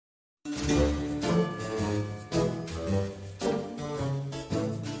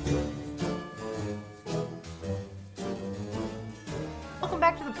Welcome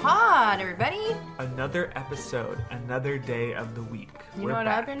back to the pod, everybody. Another episode, another day of the week. You know what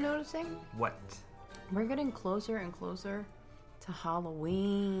I've been noticing? What? We're getting closer and closer to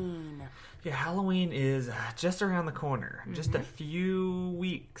Halloween. Yeah, Halloween is just around the corner. Just a few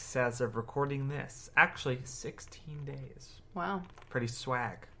weeks as of recording this. Actually, 16 days. Wow. Pretty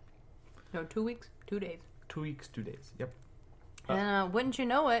swag. No, 2 weeks, 2 days. 2 weeks, 2 days. Yep. And wouldn't you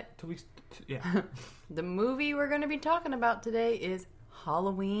know it, 2 weeks. Yeah. the movie we're going to be talking about today is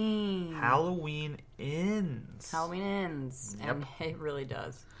Halloween. Halloween ends. Halloween ends. Yep. And it really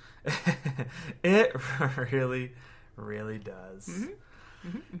does. It really, really does.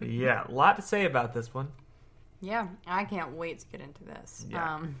 Yeah, a lot to say about this one. Yeah, I can't wait to get into this.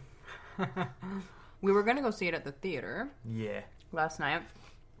 Yeah. We were going to go see it at the theater Yeah. last night.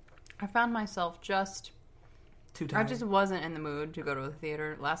 I found myself just... Too I tired. just wasn't in the mood to go to the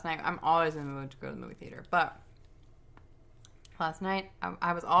theater last night. I'm always in the mood to go to the movie theater. But last night,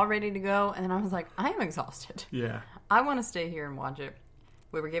 I was all ready to go, and then I was like, I am exhausted. Yeah. I want to stay here and watch it.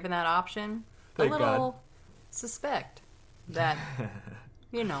 We were given that option. Thank a little God. suspect that,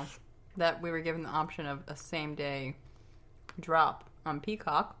 that we were given the option of a same-day drop on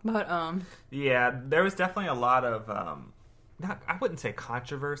Peacock. But, Yeah, there was definitely a lot of, I wouldn't say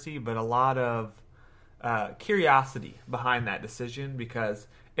controversy, but a lot of curiosity behind that decision because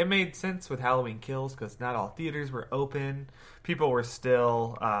it made sense with Halloween Kills because not all theaters were open. People were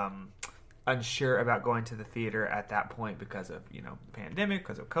still unsure about going to the theater at that point because of, the pandemic,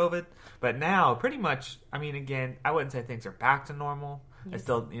 because of COVID. But now, pretty much, I mean, again, I wouldn't say things are back to normal. I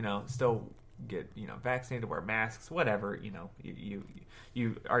still, still get, vaccinated, wear masks, whatever,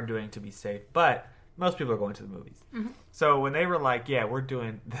 you are doing to be safe. But most people are going to the movies. Mm-hmm. So when they were like, yeah, we're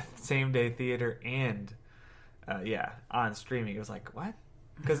doing the same day theater and, on streaming, it was like, what?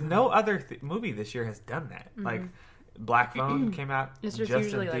 Because no other movie this year has done that. Mm-hmm. Like, Black Phone came out it's just in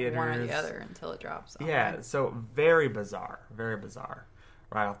usually like theaters. one or the other until it drops. Yeah, so very bizarre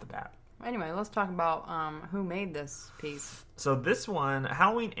right off the bat. Anyway, let's talk about who made this piece. So this one,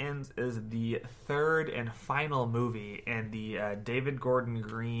 Halloween Ends, is the third and final movie in the David Gordon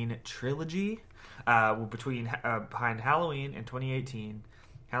Green trilogy behind Halloween in 2018,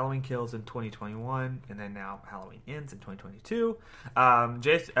 Halloween Kills in 2021, and then now Halloween Ends in 2022.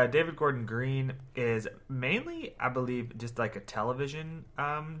 David Gordon Green is mainly, I believe, just like a television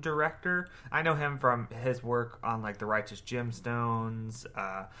director. I know him from his work on like The Righteous Gemstones,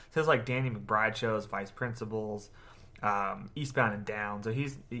 his like Danny McBride shows, Vice Principals, Eastbound and Down. So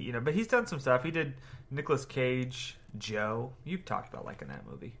he's, but he's done some stuff. He did Nicolas Cage, Joe. You've talked about liking that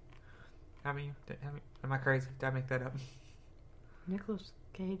movie. Am I crazy? Did I make that up? Nicolas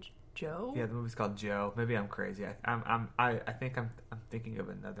Cage, Joe? Yeah, the movie's called Joe. Maybe I'm crazy. I think I'm thinking of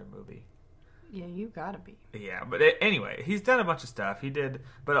another movie. Yeah, you gotta be. Yeah, but anyway, he's done a bunch of stuff. He did,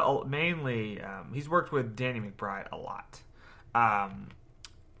 but mainly he's worked with Danny McBride a lot,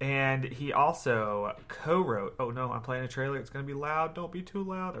 and he also co-wrote. Oh no, I'm playing a trailer. It's gonna be loud. Don't be too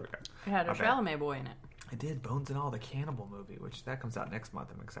loud. Okay. It had a Chalamet boy in it. I did Bones and All, the cannibal movie, which that comes out next month.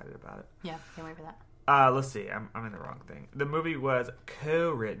 I'm excited about it. Yeah, can't wait for that. Let's see. I'm in the wrong thing. The movie was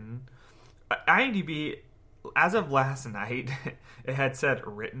co-written. IMDb, as of last night, it had said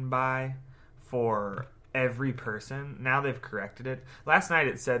written by for every person. Now they've corrected it. Last night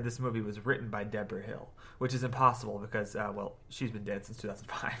it said this movie was written by Deborah Hill, which is impossible because, she's been dead since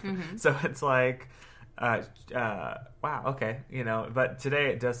 2005. Mm-hmm. So it's like, wow, okay. But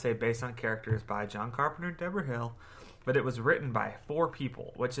today it does say based on characters by John Carpenter and Deborah Hill. But it was written by 4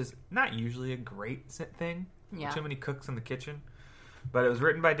 people, which is not usually a great thing. Yeah. Too many cooks in the kitchen. But it was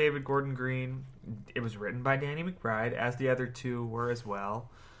written by David Gordon Green. It was written by Danny McBride, as the other 2 were as well.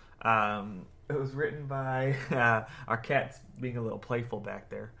 It was written by... our cat's being a little playful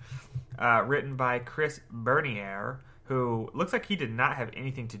back there. Written by Chris Bernier, who looks like he did not have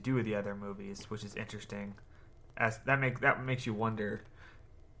anything to do with the other movies, which is interesting. As that makes you wonder,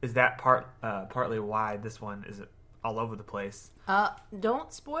 is that partly why this one is all over the place?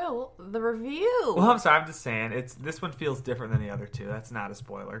 Don't spoil the review. Well, I'm sorry. I'm just saying this one feels different than the other 2. That's not a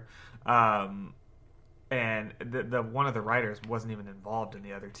spoiler. And the one of the writers wasn't even involved in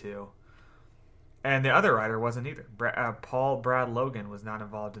the other 2, and the other writer wasn't either. Brad Logan was not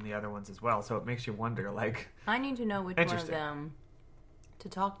involved in the other ones as well. So it makes you wonder. Like, I need to know which one of them to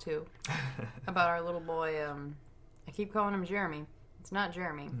talk to about our little boy. I keep calling him Jeremy. It's not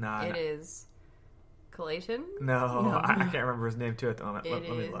Jeremy. It is Clayton? No. I can't remember his name too at the moment. Let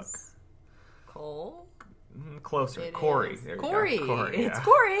me look. Cole? Closer. It Corey. is. There we go. Corey. Corey, It's yeah.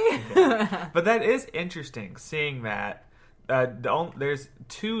 Corey. But that is interesting, seeing that there's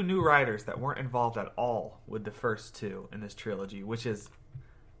 2 new writers that weren't involved at all with the first 2 in this trilogy, which is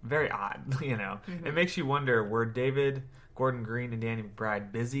very odd. It makes you wonder: were David Gordon Green and Danny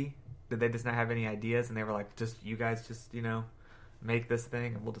McBride busy? Did they just not have any ideas, and they were like, "Just you guys, just make this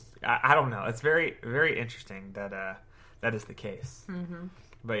thing, and we'll just." I don't know. It's very, very interesting that that is the case. Mm-hmm.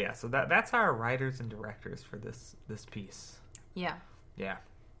 But yeah, so that's our writers and directors for this piece. Yeah. Yeah.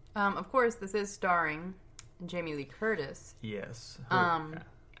 Of course, this is starring Jamie Lee Curtis, Yes.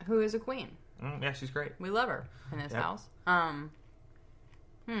 who is a queen. Yeah, she's great. We love her in this Yep. house.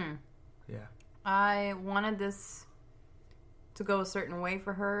 Yeah. I wanted this to go a certain way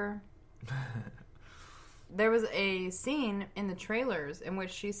for her. There was a scene in the trailers in which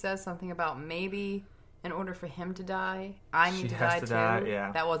she says something about maybe in order for him to die, I need She to has die to too. die,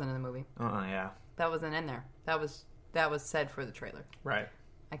 yeah. That wasn't in the movie. Yeah. That wasn't in there. That was said for the trailer. Right.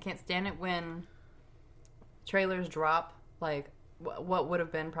 I can't stand it when trailers drop like what would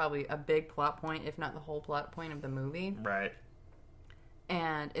have been probably a big plot point, if not the whole plot point of the movie, Right.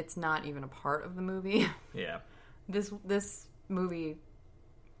 and it's not even a part of the movie. Yeah. This movie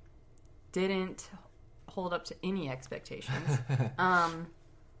didn't hold up to any expectations.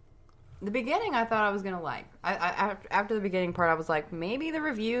 The beginning I thought I was gonna like. I after the beginning part I was like, maybe the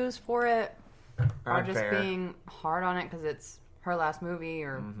reviews for it are just Unfair. being hard on it because it's her last movie,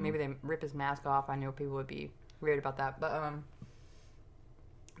 or maybe they rip his mask off. I know people would be weird about that, but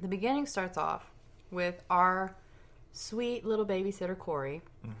the beginning starts off with our sweet little babysitter Corey,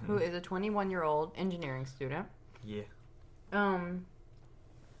 who is a 21-year-old engineering student. Yeah.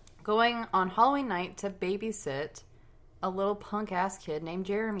 Going on Halloween night to babysit a little punk-ass kid named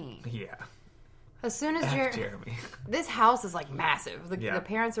Jeremy. Yeah. As soon as Jeremy. This house is, like, massive. The Yeah.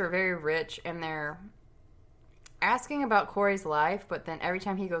 parents are very rich, and they're asking about Corey's life, but then every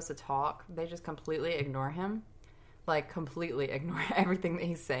time he goes to talk, they just completely ignore him. Like, completely ignore everything that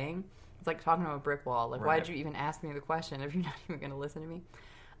he's saying. It's like talking to a brick wall. Like, why Right. did you even ask me the question if you're not even going to listen to me?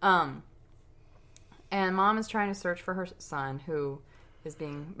 And Mom is trying to search for her son, who is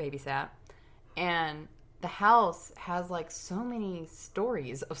being babysat. And the house has, like, so many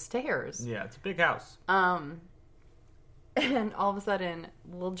stories of stairs. Yeah, it's a big house. And all of a sudden,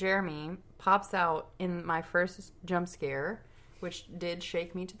 little Jeremy pops out in my first jump scare, which did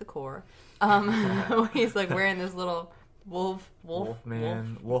shake me to the core. He's, like, wearing this little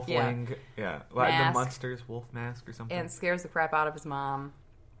Wolfwing. Yeah. Like Mask. the Munsters wolf mask or something. and scares the crap out of his mom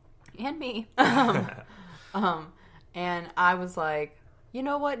and me. And I was like, you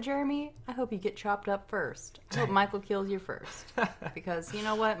know what, Jeremy? I hope you get chopped up first. I hope Michael kills you first. Because you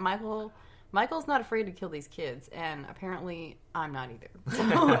know what? Michael's not afraid to kill these kids, and apparently I'm not either.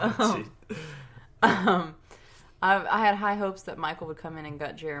 I had high hopes that Michael would come in and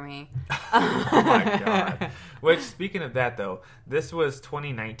gut Jeremy. Oh my god. Which, speaking of that though, this was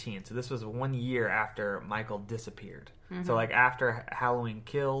 2019, so this was 1 year after Michael disappeared. So like after Halloween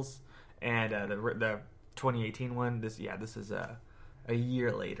Kills and the 2018 one, this is a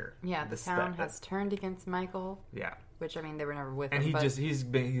year later. Yeah, the town has turned against Michael. Yeah. Which, I mean, they were never with And him. he's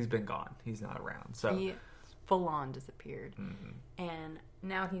been gone. He's not around. So he full on disappeared. And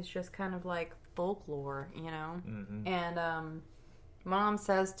now he's just kind of like folklore, you know? And Mom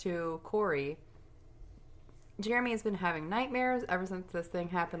says to Corey, Jeremy has been having nightmares ever since this thing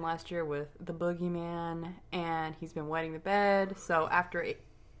happened last year with the boogeyman, and he's been wetting the bed. So after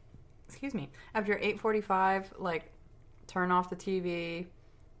 8:45, like, turn off the TV.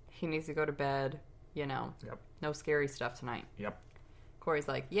 He needs to go to bed, you know. Yep. No scary stuff tonight. Yep. Corey's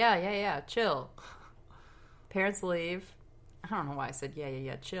like, yeah, chill. Parents leave. I don't know why I said,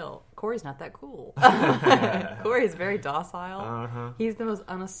 yeah, chill. Corey's not that cool. Corey's very docile. He's the most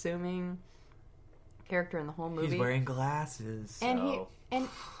unassuming character in the whole movie. He's wearing glasses. And so.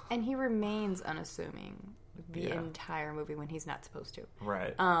 he remains unassuming the entire movie when he's not supposed to.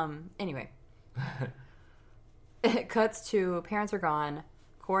 Right. Anyway. It cuts to parents are gone.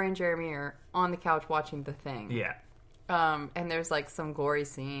 Corey and Jeremy are on the couch watching The Thing. Yeah. And there's like some gory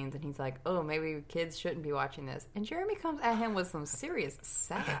scenes, and he's like, "Oh, maybe kids shouldn't be watching this." And Jeremy comes at him with some serious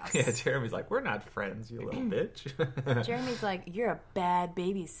sass. Yeah, Jeremy's like, "We're not friends, you little bitch." Jeremy's like, "You're a bad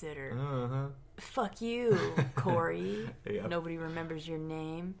babysitter. Fuck you, Corey. Yep. Nobody remembers your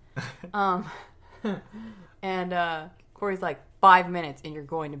name." And Corey's like, 5 minutes, and you're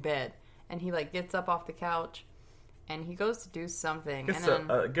going to bed. And he like gets up off the couch. And he goes to do something.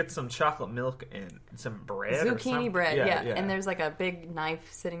 Get some chocolate milk and some bread. Zucchini bread, Yeah. And there's like a big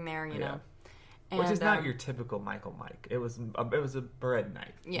knife sitting there, you know. Which is not your typical Michael Mike. It was a bread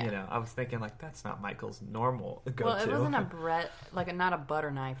knife. Yeah. You know, I was thinking like that's not Michael's normal go-to. Well, it wasn't a bread, like not a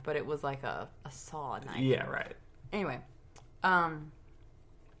butter knife, but it was like a saw knife. Yeah, right. Anyway, all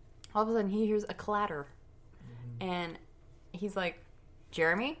of a sudden he hears a clatter, and he's like,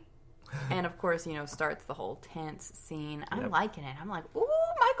 "Jeremy," and of course, you know, starts the whole tense scene. I'm liking it. I'm like, "Ooh,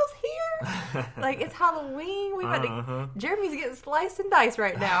 Michael's here!" Like it's Halloween. We about to, Jeremy's getting sliced and diced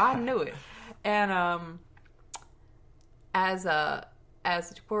right now. I knew it. And as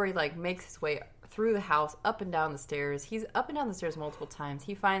Corey like makes his way through the house, up and down the stairs, he's up and down the stairs multiple times.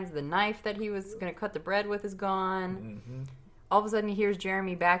 He finds the knife that he was going to cut the bread with is gone. All of a sudden, he hears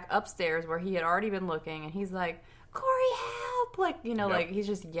Jeremy back upstairs where he had already been looking, and he's like, "Corey, help!" Like, you know, like he's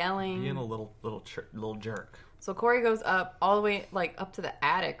just yelling, being a little jerk. So Corey goes up all the way, like up to the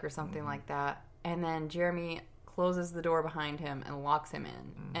attic or something like that, and then Jeremy closes the door behind him and locks him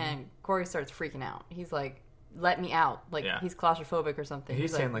in. And Corey starts freaking out. He's like, "Let me out!" Like he's claustrophobic or something.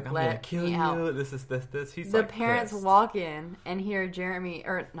 He's saying like, "I'm gonna kill you." Out. This is this. He's the like parents pissed. walk in and hear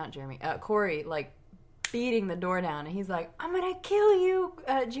Corey like beating the door down, and he's like, "I'm gonna kill you,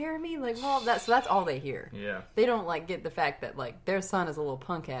 Jeremy." Like, well, that's all they hear. Yeah, they don't like get the fact that like their son is a little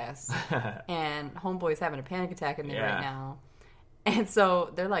punk ass, and homeboy's having a panic attack in there right now, and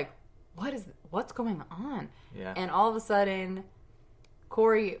so they're like, what's going on? Yeah, and all of a sudden,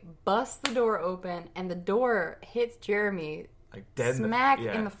 Corey busts the door open, and the door hits Jeremy like dead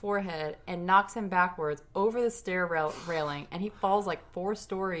in the forehead and knocks him backwards over the stair railing, and he falls like 4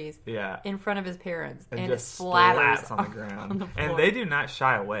 stories in front of his parents and just splatters on the ground. On the and they do not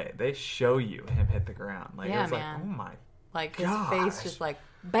shy away. They show you him hit the ground. Like, it was like, oh my like his face just like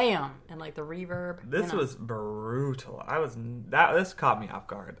bam, and like the reverb. This was brutal. This caught me off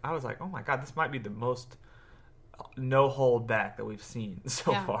guard. I was like, oh my god, this might be the most no hold back that we've seen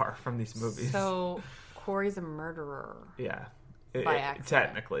so far from these movies. So Corey's a murderer. Yeah. By accident.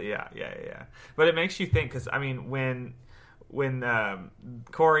 Technically, yeah. But it makes you think, because, I mean, when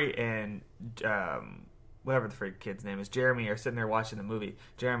Corey and whatever the freak kid's name is, Jeremy, are sitting there watching the movie,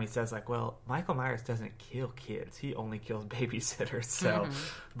 Jeremy says, like, well, Michael Myers doesn't kill kids. He only kills babysitters. So,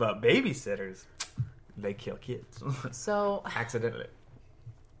 but babysitters, they kill kids. So accidentally.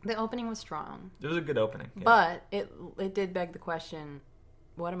 The opening was strong. It was a good opening. Yeah. But it did beg the question,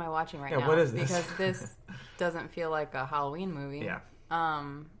 what am I watching right now? What is this? Because this doesn't feel like a Halloween movie. Yeah.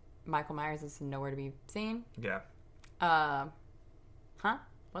 Michael Myers is nowhere to be seen. Yeah.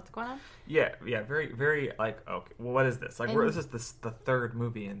 What's going on? Yeah. Very, very, like, okay, well, what is this? Like, this is the third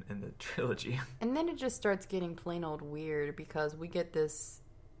movie in the trilogy. And then it just starts getting plain old weird, because we get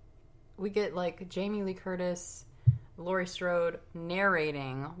like Jamie Lee Curtis, Laurie Strode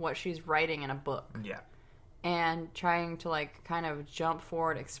narrating what she's writing in a book. Yeah. And trying to, like, kind of jump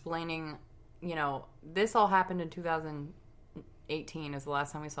forward, explaining, you know, this all happened in 2018 is the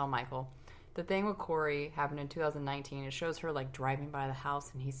last time we saw Michael. The thing with Corey happened in 2019. It shows her, like, driving by the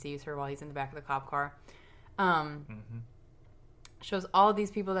house, and he sees her while he's in the back of the cop car. Shows all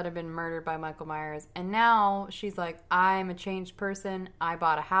these people that have been murdered by Michael Myers. And now she's like, I'm a changed person. I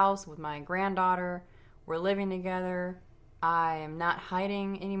bought a house with my granddaughter. We're living together. I am not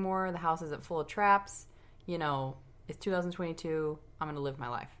hiding anymore. The house isn't full of traps. You know, it's 2022. I'm going to live my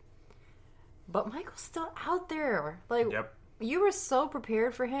life. But Michael's still out there. Like, you were so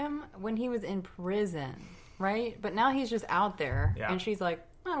prepared for him when he was in prison, right? But now he's just out there. Yeah. And she's like,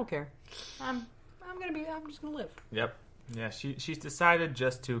 I don't care. I'm just going to live. Yep. Yeah, she's decided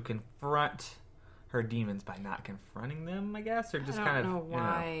just to confront her demons by not confronting them, I guess, or just kind of. I don't know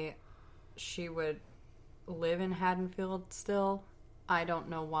why she would live in Haddonfield still. I don't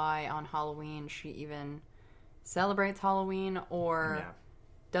know why on Halloween she even celebrates Halloween, or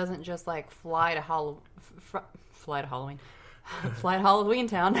doesn't just like fly to Halloween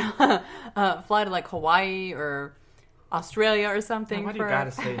Town, fly to like Hawaii or Australia or something why do for you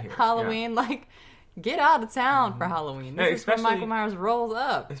gotta stay here? Halloween. Like, get out of town for Halloween. This is when Michael Myers rolls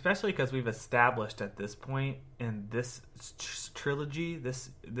up. Especially because we've established at this point in this trilogy,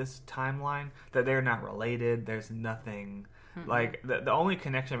 this timeline, that they're not related. There's nothing. Like, the only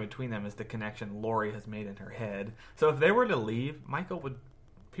connection between them is the connection Laurie has made in her head. So if they were to leave, Michael wouldn't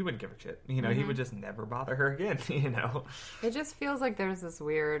give a shit. You know, he would just never bother her again, you know? It just feels like there's this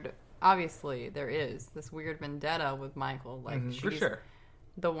weird, obviously there is, this weird vendetta with Michael. Like, she's for sure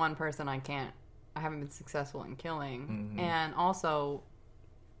the one person I haven't been successful in killing. And also,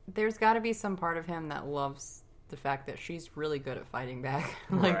 there's got to be some part of him that loves the fact that she's really good at fighting back.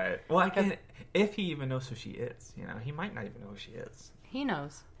 Like, right. Well, if he even knows who she is, you know, he might not even know who she is. He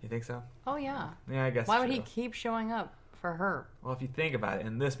knows. You think so? Oh, yeah. Yeah, I guess. Why would he keep showing up for her. Well, if you think about it,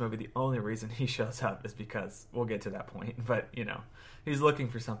 in this movie, the only reason he shows up is because we'll get to that point. But he's looking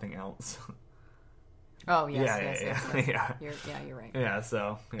for something else. Oh yes, yes. You're right. Yeah.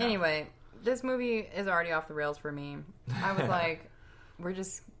 So anyway, this movie is already off the rails for me. I was like,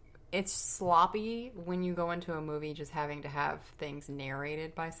 it's sloppy when you go into a movie just having to have things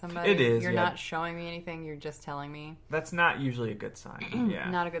narrated by somebody. It is. You're not showing me anything. You're just telling me. That's not usually a good sign. Yeah.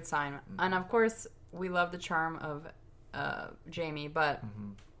 Not a good sign. And of course, we love the charm of Jamie, but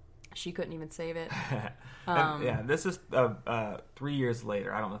she couldn't even save it. This is 3 years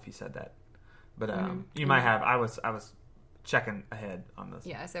later. I don't know if you said that, but you might have. I was checking ahead on this.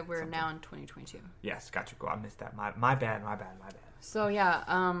 Yeah, I said we're now in 2022. Yes, gotcha. Cool. I missed that. My bad. So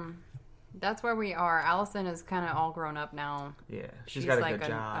that's where we are. Allison is kind of all grown up now. Yeah, she's got a like good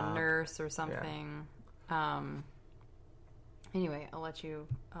job. a nurse or something. Yeah. Anyway, I'll let you.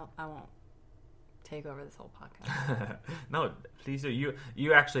 I won't take over this whole podcast. No, please do.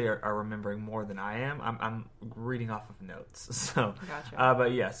 You actually are remembering more than I am. I'm reading off of notes. So gotcha.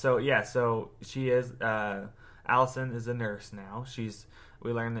 But yeah, so she is. Allison is a nurse now.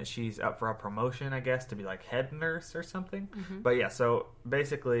 We learned that she's up for a promotion, I guess, to be like head nurse or something. Mm-hmm. But yeah, so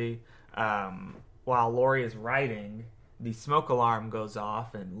basically, while Lori is writing, the smoke alarm goes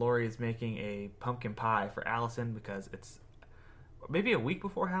off, and Lori is making a pumpkin pie for Allison because it's maybe a week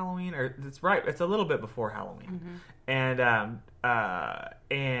before Halloween, or it's a little bit before Halloween. Mm-hmm.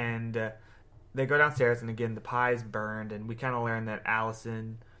 And they go downstairs, and again, the pie's burned, and we kind of learn that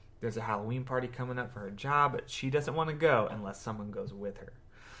Allison, there's a Halloween party coming up for her job, but she doesn't want to go unless someone goes with her.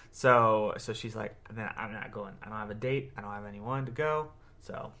 So she's like, I'm not going. I don't have a date. I don't have anyone to go,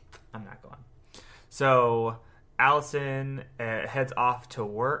 so I'm not going. So Allison heads off to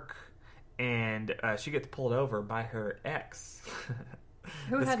work, and she gets pulled over by her ex.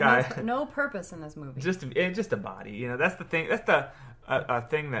 Who had no purpose in this movie. Just a body. That's the thing. That's a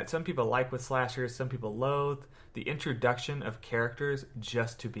thing that some people like with slashers, some people loathe. The introduction of characters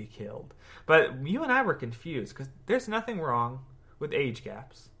just to be killed. But you and I were confused because there's nothing wrong with age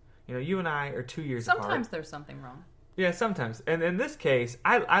gaps. You and I are 2 years apart. Sometimes there's something wrong. Yeah, sometimes. And in this case,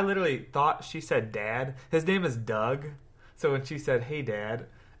 I literally thought she said dad. His name is Doug. So when she said, hey, dad,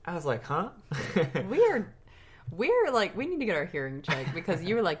 I was like, huh? We're like, we need to get our hearing checked because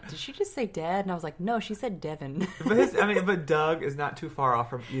you were like, did she just say dad? And I was like, no, she said Devin. But Doug is not too far off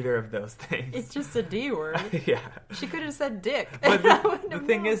from either of those things. It's just a D word. Yeah. She could have said Dick. But the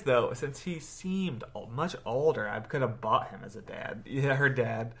thing is, though, since he seemed much older, I could have bought him as a dad. Yeah, her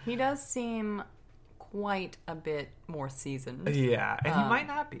dad. He does seem quite a bit more seasoned. Yeah, and he might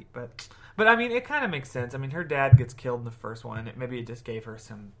not be, but it kind of makes sense. her dad gets killed in the first one. Maybe it just gave her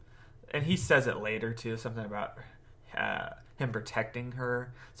some. And he says it later, too, something about him protecting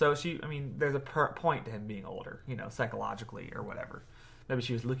her. So there's a point to him being older, psychologically or whatever. Maybe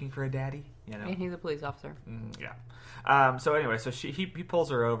she was looking for a daddy, And he's a police officer. Yeah. So anyway, he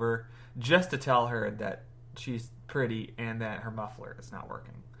pulls her over just to tell her that she's pretty and that her muffler is not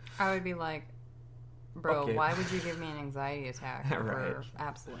working. I would be like, bro, okay. Why would you give me an anxiety attack right. for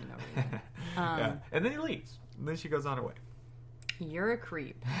absolutely no reason? Yeah. And then he leaves. And then she goes on her way. You're a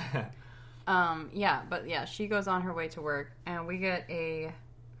creep. She goes on her way to work, and we get a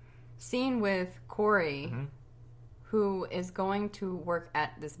scene with Corey, who is going to work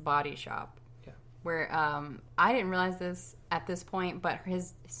at this body shop. Yeah. Where I didn't realize this at this point, but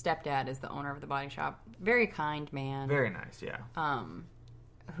his stepdad is the owner of the body shop. Very kind man. Very nice, yeah.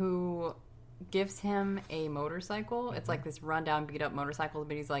 Who gives him a motorcycle. It's like this rundown, beat up motorcycle,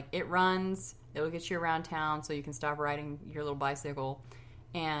 but he's like, it runs. It'll get you around town, so you can stop riding your little bicycle,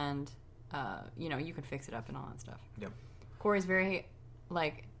 and you can fix it up and all that stuff. Yep. Corey's very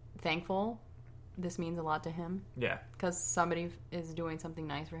thankful. This means a lot to him. Yeah. Because somebody is doing something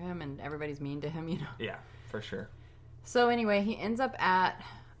nice for him, and everybody's mean to him. Yeah, for sure. So anyway, he ends up at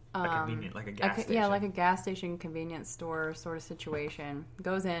a gas station. Yeah, like a gas station convenience store sort of situation.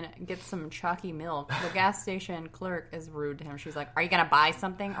 Goes in, gets some chalky milk. The gas station clerk is rude to him. She's like, are you going to buy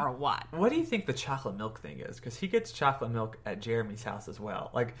something or what? What do you think the chocolate milk thing is? Because he gets chocolate milk at Jeremy's house as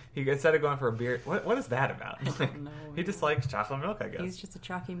well. Instead of going for a beer, what is that about? I don't know. He just likes chocolate milk, I guess. He's just a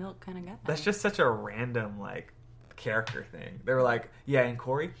chalky milk kind of guy. That's just such a random, character thing. They were like, yeah, and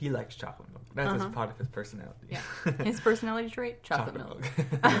Corey, he likes chocolate milk. That's just part of his personality. Yeah. His personality trait, chocolate milk.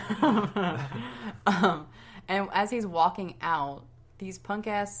 And as he's walking out, these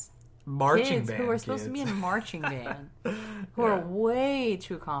punk-ass marching kids who are supposed to be in a marching band who are way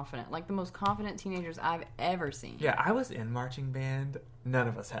too confident. Like the most confident teenagers I've ever seen. Yeah, I was in marching band. None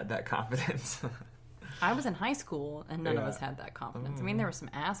of us had that confidence. I was in high school, and none of us had that confidence. I mean, there were some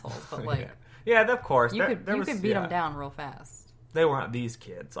assholes, but like, yeah, of course, you could beat them down real fast. They weren't these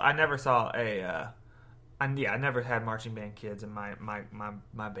kids. I never saw I never had marching band kids in my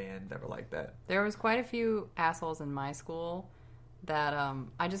band that were like that. There was quite a few assholes in my school that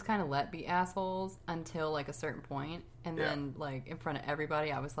I just kind of let be assholes until like a certain point, and then like in front of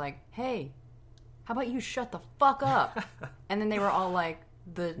everybody, I was like, "Hey, how about you shut the fuck up?" And then they were all like,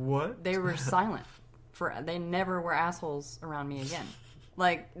 What? They were silent. They never were assholes around me again.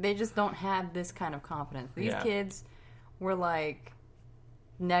 Like, they just don't have this kind of confidence. These kids were like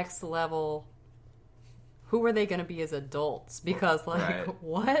next level. Who are they going to be as adults? Because like,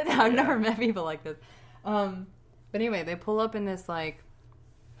 what? I've never met people like this. But anyway, they pull up in this like,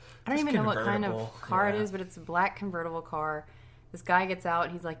 I don't even know what kind of car it is, but it's a black convertible car. This guy gets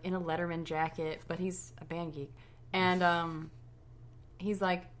out. He's like in a Letterman jacket, but he's a band geek. And he's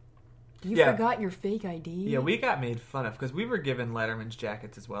like, you forgot your fake ID? Yeah, we got made fun of because we were given Letterman's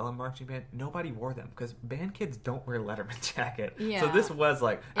jackets as well in marching band. Nobody wore them because band kids don't wear Letterman jacket. Yeah. So this was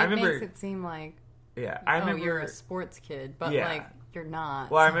like, I remember. It makes it seem like, I remember you're a sports kid, but like you're not.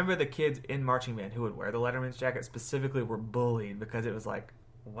 Well, I remember the kids in marching band who would wear the Letterman's jacket specifically were bullied because it was like,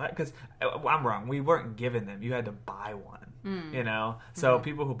 what? Because I'm wrong. We weren't given them. You had to buy one. You know. So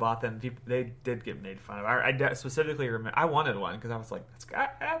people who bought them, they did get made fun of. I specifically remember I wanted one because I was like,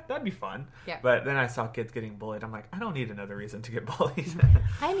 that'd be fun. Yeah. But then I saw kids getting bullied. I'm like, I don't need another reason to get bullied.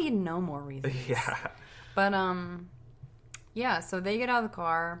 I need no more reasons. Yeah. But so they get out of the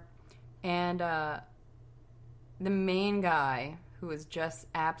car, and the main guy, who is just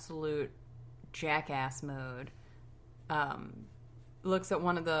absolute jackass mode, looks at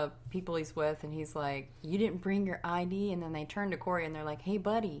one of the people he's with, and he's like, you didn't bring your ID? And then they turn to Corey, and they're like, hey,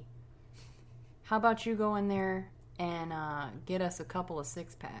 buddy, how about you go in there and get us a couple of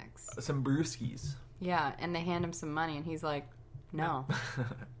six-packs? Some brewskis. Yeah, and they hand him some money, and he's like, no.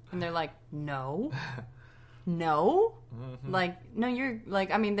 And they're like, no? No? Mm-hmm. Like, no, you're, like,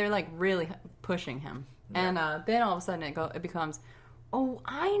 I mean, they're, like, really pushing him. Yeah. And then all of a sudden it becomes, oh,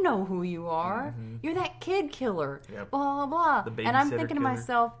 I know who you are. Mm-hmm. You're that kid killer. Yep. Blah, blah, blah. And I'm thinking to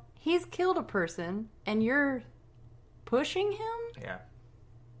myself, he's killed a person, and you're pushing him? Yeah.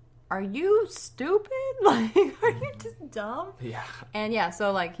 Are you stupid? Like, are you just dumb? Yeah. And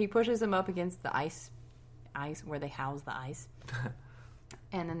so, like, he pushes him up against the ice where they house the ice.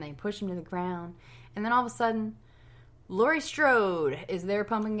 And then they push him to the ground. And then all of a sudden, Laurie Strode is there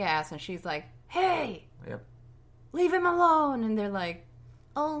pumping gas, and she's like, hey! Yep. Leave him alone. And they're like,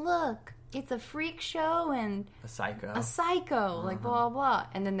 oh, look, it's a freak show and a psycho, like blah, blah, blah.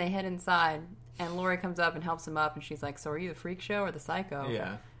 And then they head inside, and Laurie comes up and helps him up, and she's like, so are you the freak show or the psycho?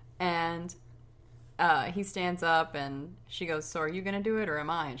 Yeah. And he stands up, and she goes, so are you going to do it or am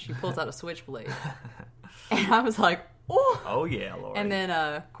I? And she pulls out a switchblade. And I was like, oh. Oh, yeah, Laurie. And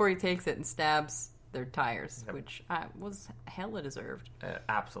then Corey takes it and stabs their tires, which was hella deserved.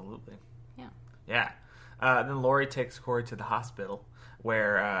 Absolutely. Yeah. Yeah. Then Laurie takes Corey to the hospital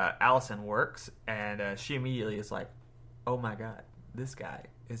where Allison works, and she immediately is like, oh my God, this guy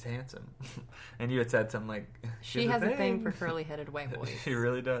is handsome. And you had said something like, she has a thing for curly-headed white boys. She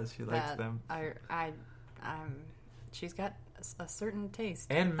really does. She likes them. She's got a certain taste.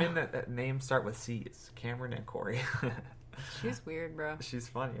 And men that names start with C's. Cameron and Corey. She's weird, bro. She's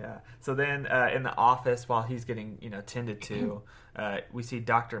fun, yeah. So then in the office, while he's getting tended to, we see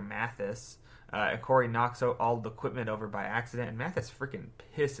Dr. Mathis. Corey knocks all the equipment over by accident, and Mathis freaking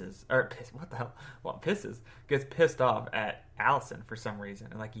gets pissed off at Allison for some reason,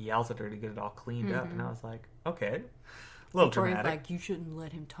 and like yells at her to get it all cleaned up. And I was like, okay, a little Corey's dramatic. Like, you shouldn't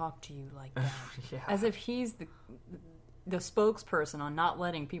let him talk to you like that. Yeah. As if he's the spokesperson on not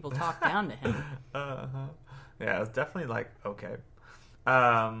letting people talk down to him. Yeah, it was definitely like, okay.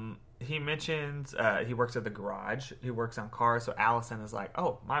 He mentions he works at the garage. He works on cars. So Allison is like,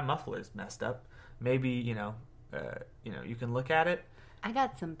 "Oh, my muffler's messed up. Maybe you you can look at it. I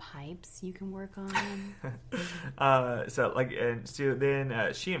got some pipes you can work on." So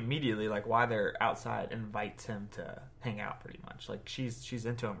then she immediately, like, while they're outside, invites him to hang out. Pretty much, like she's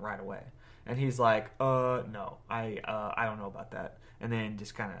into him right away. And he's like, no, I don't know about that. And then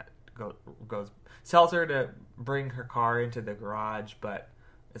just kind of tells her to bring her car into the garage, but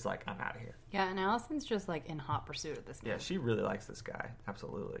is like, I'm out of here. Yeah, and Allison's just like in hot pursuit of this man. Yeah, she really likes this guy.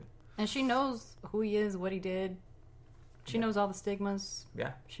 Absolutely. And she knows who he is, what he did. She knows all the stigmas.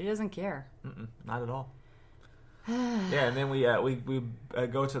 Yeah. She doesn't care. Not at all. Yeah, and then we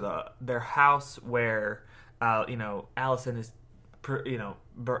go to their house where, Allison is, not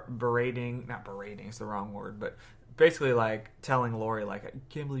berating is the wrong word, but basically like telling Lori like, I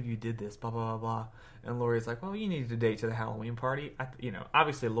can't believe you did this, blah blah blah blah. And Lori's like, well, you needed to date to the Halloween party.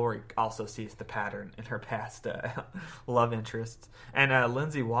 Obviously Lori also sees the pattern in her past love interests. And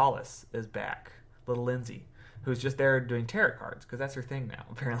Lindsay Wallace is back, little Lindsay, who's just there doing tarot cards because that's her thing now,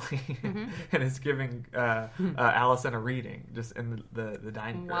 apparently, and is giving Allison a reading just in the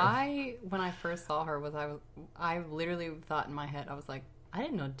dining room. Why, when I first saw her, I literally thought in my head, I was like, I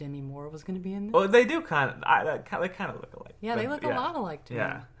didn't know Demi Moore was going to be in this. Well, they do kind of look alike. Yeah, they look a lot alike to me.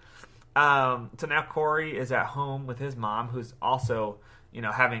 Yeah. So now Corey is at home with his mom, who's also,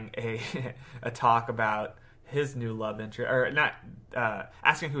 having a talk about his new love interest, or not,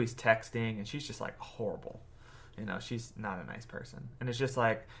 asking who he's texting, and she's just like horrible. She's not a nice person, and it's just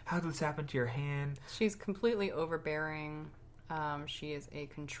like, how did this happen to your hand? She's completely overbearing. She is a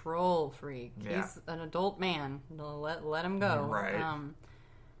control freak. Yeah. He's an adult man. Let him go. Right.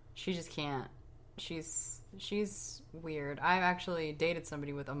 She just can't. She's weird. I've actually dated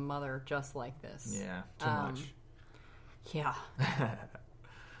somebody with a mother just like this. Yeah, too much. Yeah.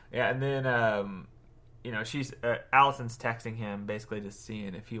 Yeah, and then she's Allison's texting him basically just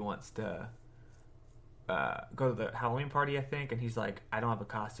seeing if he wants to go to the Halloween party, I think, and he's like, I don't have a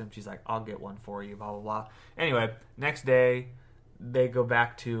costume. She's like, I'll get one for you, blah blah blah. Anyway, next day they go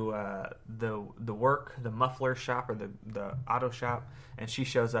back to the muffler shop, or the auto shop, and she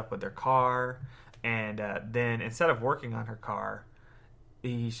shows up with their car. And then instead of working on her car,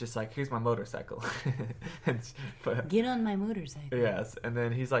 he's just like, here's my motorcycle. Get on my motorcycle. Yes. And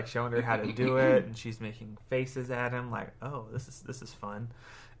then he's like showing her how to do it, and she's making faces at him like, oh, this is fun.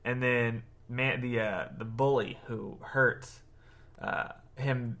 And then the bully who hurt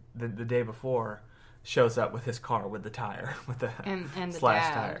him the day before shows up with his car with the tire, with the and the slash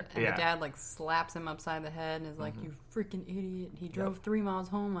dad, tire. And the dad like slaps him upside the head and is like, you freaking idiot. He drove 3 miles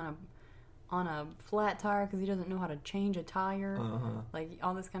home on a flat tire because he doesn't know how to change a tire, like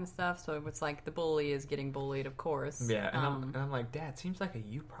all this kind of stuff. So it's like the bully is getting bullied, of course. Yeah, and I'm like, Dad, seems like a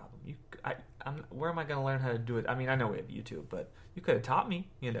you problem. Where am I going to learn how to do it? I mean, I know we have YouTube, but you could have taught me.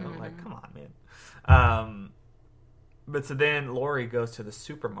 Like, come on, man. But so then Lori goes to the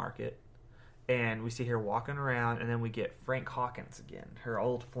supermarket, and we see her walking around, and then we get Frank Hawkins again, her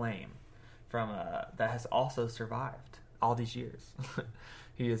old flame from that has also survived all these years.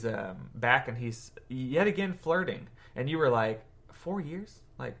 He is back, and he's yet again flirting. And you were like, 4 years?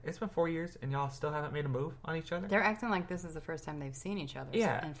 Like, it's been 4 years, and y'all still haven't made a move on each other? They're acting like this is the first time they've seen each other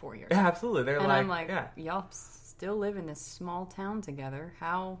in 4 years. Yeah, absolutely. They're and I'm like, y'all still live in this small town together.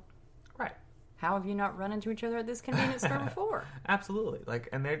 How have you not run into each other at this convenience store before? Absolutely. Like,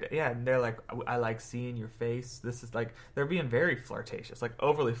 and they're like, I like seeing your face. This is like, they're being very flirtatious, like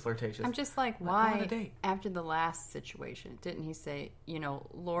overly flirtatious. I'm just like, why, after the last situation, didn't he say,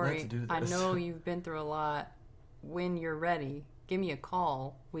 Lori, I know you've been through a lot. When you're ready, give me a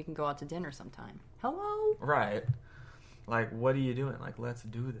call. We can go out to dinner sometime. Hello? Right. Like, what are you doing? Like, let's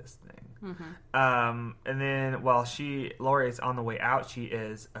do this thing. Mm-hmm. And then while Lori is on the way out, she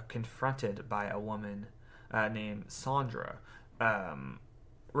is confronted by a woman named Sandra,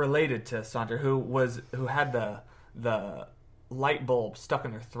 related to Sandra, who had the light bulb stuck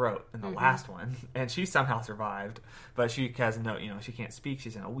in her throat in the last one, and she somehow survived, but she has she can't speak.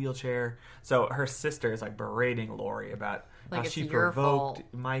 She's in a wheelchair, so her sister is like berating Lori about how she provoked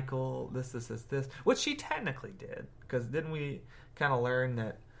Michael. This, which she technically did, because didn't we kind of learn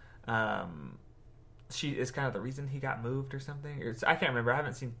that she is kind of the reason he got moved or something? I can't remember. I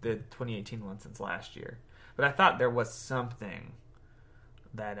haven't seen the 2018 one since last year, but I thought there was something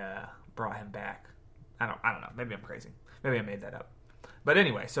that brought him back. I don't know. Maybe I'm crazy. Maybe I made that up. But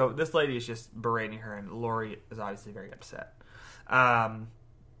anyway, so this lady is just berating her, and Lori is obviously very upset.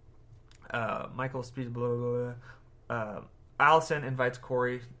 Michael speaks, blah, blah, blah. Allison invites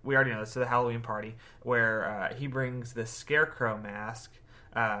Corey, we already know this, to the Halloween party, where he brings this scarecrow mask,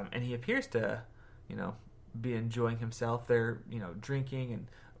 and he appears to, be enjoying himself. They're, drinking,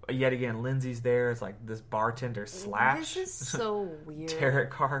 and yet again, Lindsay's there as like this bartender slash. This is so weird. Tarot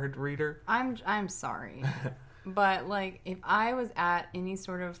card reader. I'm sorry. But, like, if I was at any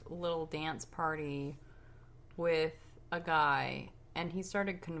sort of little dance party with a guy and he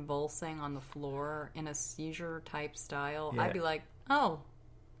started convulsing on the floor in a seizure-type style, I'd be like, oh,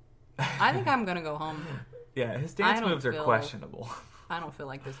 I think I'm going to go home. Yeah, his dance moves are questionable. I don't feel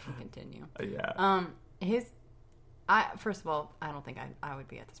like this can continue. Yeah. First of all, I don't think I would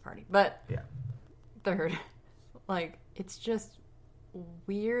be at this party. But, third, like, it's just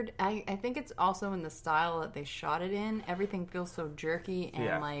weird. I think it's also in the style that they shot it in. Everything feels so jerky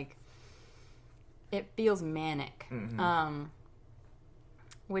and like it feels manic,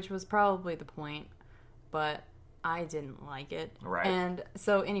 which was probably the point. But I didn't like it. Right. And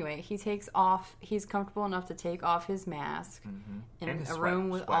so anyway, he's comfortable enough to take off his mask in a room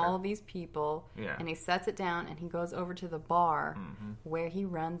with all of these people. Yeah. And he sets it down and he goes over to the bar where he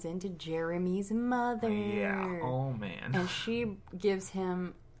runs into Jeremy's mother. Yeah. Oh, man. And she gives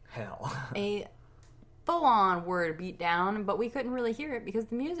him hell. A full-on word beat down, but we couldn't really hear it because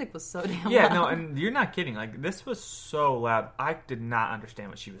the music was so damn loud. Yeah, no, and you're not kidding. Like, this was so loud. I did not understand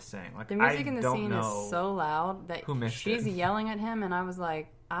what she was saying. Like, the music in the scene is so loud that she's yelling at him, and I was like,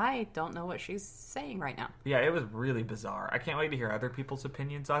 I don't know what she's saying right now. Yeah, it was really bizarre. I can't wait to hear other people's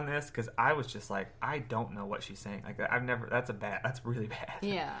opinions on this because I was just like, I don't know what she's saying. Like, that's really bad.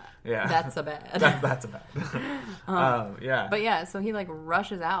 Yeah. Yeah. That's a bad. That's a bad. Yeah. But yeah, so he like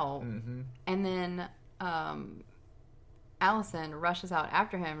rushes out, and then Allison rushes out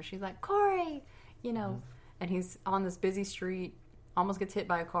after him. She's like, Corey, and he's on this busy street, almost gets hit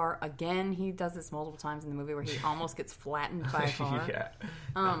by a car. Again, he does this multiple times in the movie where he almost gets flattened by a car. Yeah.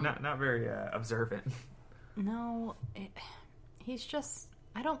 Not very observant. No, he's just,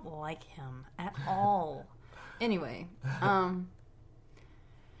 I don't like him at all. Anyway,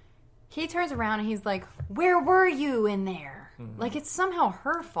 he turns around and he's like, where were you in there? Like, it's somehow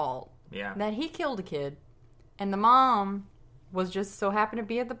her fault. Yeah. That he killed a kid, and the mom was just so happened to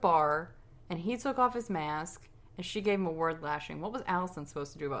be at the bar, and he took off his mask, and she gave him a word lashing. What was Allison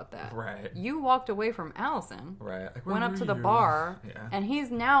supposed to do about that? Right. You walked away from Allison. Right. Like, went up to the bar, and he's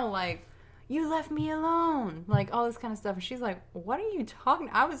now like, you left me alone. Like, all this kind of stuff. And she's like, what are you talking?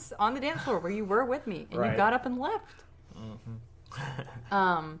 I was on the dance floor where you were with me, and you got up and left.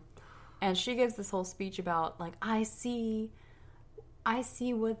 And she gives this whole speech about, like, I see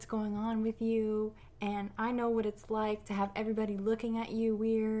what's going on with you, and I know what it's like to have everybody looking at you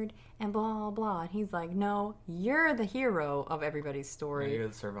weird, and blah, blah, blah. And he's like, no, you're the hero of everybody's story. Yeah, you're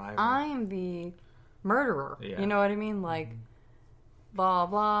the survivor. I'm the murderer. Yeah. You know what I mean? Like, blah,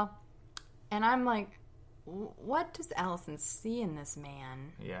 blah. And I'm like, what does Allison see in this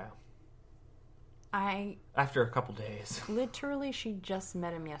man? Yeah. After a couple days. Literally, she just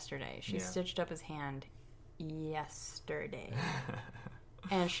met him yesterday. She stitched up his hand yesterday.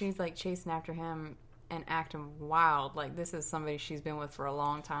 And she's like chasing after him and acting wild. Like, this is somebody she's been with for a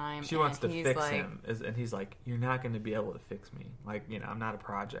long time. She wants to fix him. And he's like, you're not going to be able to fix me. Like, I'm not a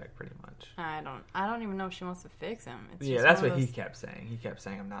project, pretty much. I don't even know if she wants to fix him. It's just that's what he kept saying. He kept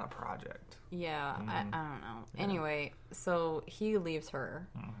saying, I'm not a project. Yeah, I don't know. Yeah. Anyway, so he leaves her,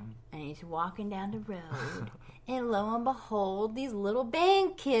 and he's walking down the road, and lo and behold, these little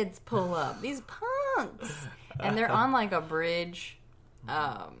band kids pull up. These punks. And they're on, like, a bridge,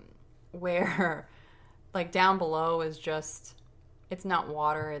 where, like, down below is just, it's not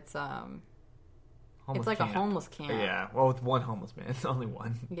water, it's it's like camp. A homeless camp. Yeah, well, with one homeless man. It's only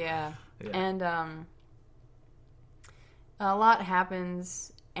one. Yeah. And a lot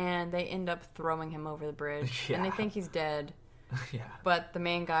happens, and they end up throwing him over the bridge. Yeah. And they think he's dead. Yeah. But the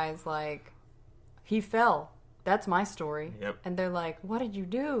main guy's like, he fell. That's my story. Yep. And they're like, what did you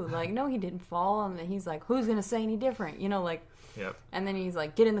do? Like, no, he didn't fall. And then he's like, who's going to say any different? Like... Yep. And then he's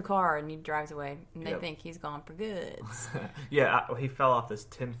like, get in the car, and he drives away. And they think he's gone for good. Yeah, he fell off this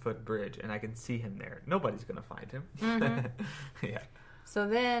 10-foot bridge, and I can see him there. Nobody's going to find him. Yeah. So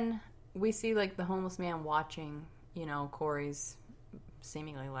then we see, like, the homeless man watching, Corey's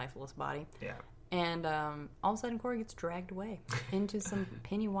seemingly lifeless body. Yeah. And all of a sudden, Corey gets dragged away into some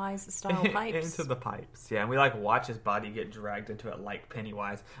Pennywise-style pipes. Into the pipes, yeah. And we, like, watch his body get dragged into it like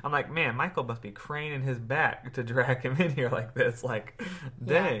Pennywise. I'm like, man, Michael must be craning his back to drag him in here like this. Like,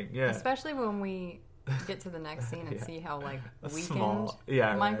 dang, yeah. Especially when we get to the next scene and see how, like, weakened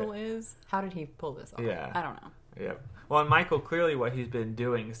Michael is. How did he pull this off? Yeah. I don't know. Yep. Well, and Michael, clearly what he's been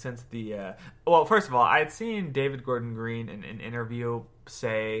doing since the... well, first of all, I had seen David Gordon Green in an interview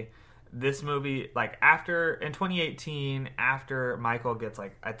say... This movie, like, in 2018, after Michael gets,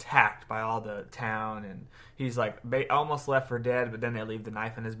 like, attacked by all the town, and he's, like, almost left for dead, but then they leave the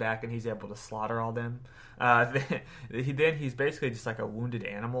knife in his back, and he's able to slaughter all them. Then he's basically just, like, a wounded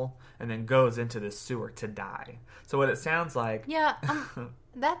animal, and then goes into the sewer to die. So what it sounds like... Yeah,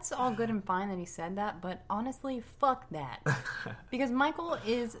 that's all good and fine that he said that, but honestly, fuck that. Because Michael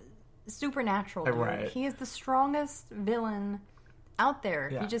is supernatural, dude. Right. He is the strongest villain out there.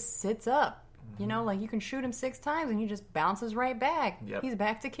 Yeah. He just sits up. Like, you can shoot him 6 times and he just bounces right back. Yep. He's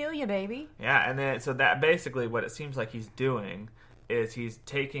back to kill you, baby. Yeah, and then so that basically what it seems like he's doing is he's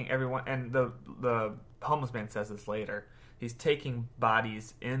taking everyone, and the homeless man says this later, he's taking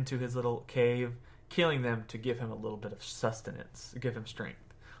bodies into his little cave, killing them to give him a little bit of sustenance, give him strength.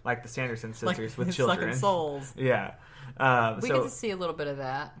 like the Sanderson like sisters with his children. fucking souls. Yeah. We get to see a little bit of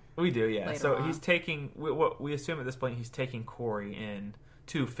that. We do, yeah. So on. he's taking, what we assume at this point, he's taking Corey in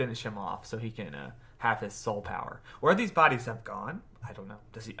to finish him off so he can have his soul power. Where these bodies have gone, I don't know.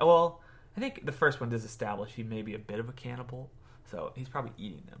 Does he? Well, I think the first one does establish he may be a bit of a cannibal, so he's probably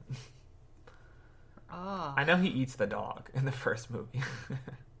eating them. Oh. I know he eats the dog in the first movie.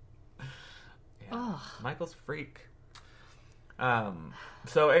 Michael's a freak.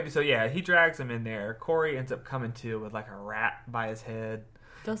 So yeah, he drags him in there. Corey ends up coming to with like a rat by his head.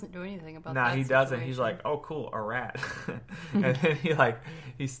 Doesn't do anything about that. Nah, he doesn't. He's like, oh, cool, a rat. And then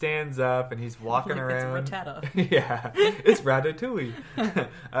he stands up and he's walking around. It's Rattata. Yeah, it's Ratatouille.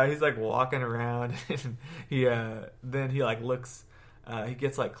 He's like walking around and then he like looks. He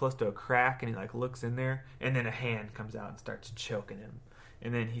gets like close to a crack and he like looks in there and then a hand comes out and starts choking him.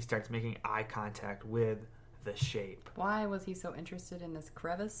 And then he starts making eye contact with the shape. Why was he so interested in this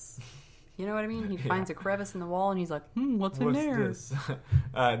crevice? You know what I mean? He finds a crevice in the wall and he's like, what's in there? This?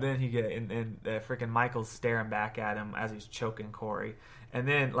 Then he freaking Michael's staring back at him as he's choking Corey. And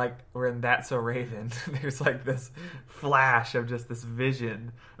then, like, we're in That's So Raven. There's, like, this flash of just this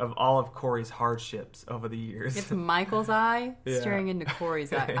vision of all of Corey's hardships over the years. It's Michael's eye staring into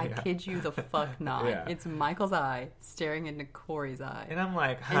Corey's eye. I kid you the fuck not. Yeah. It's Michael's eye staring into Corey's eye. And I'm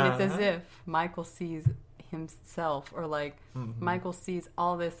like, huh? And it's as if Michael sees himself, or like Michael sees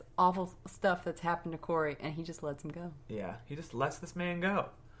all this awful stuff that's happened to Corey and he just lets him go. Yeah, he just lets this man go.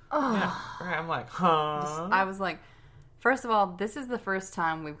 Oh. Yeah, right. I'm like, huh? I was like, first of all, this is the first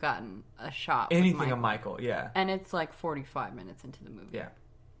time we've gotten a shot anything of Michael, yeah. And it's like 45 minutes into the movie. Yeah.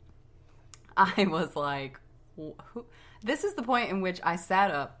 I was like, who? This is the point in which I sat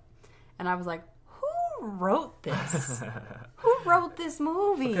up and I was like, who wrote this? Who wrote this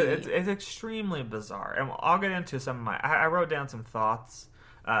movie? It's extremely bizarre. And I'll get into some of my... I wrote down some thoughts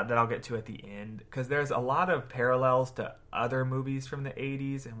that I'll get to at the end, because there's a lot of parallels to other movies from the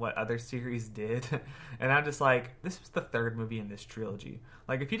 80s and what other series did. And I'm just like, this was the third movie in this trilogy.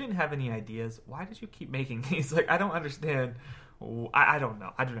 Like, if you didn't have any ideas, why did you keep making these? Like, I don't understand. I don't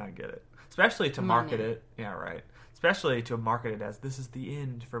know. I do not get it. Especially to market it. Yeah, right. Especially to market it as, this is the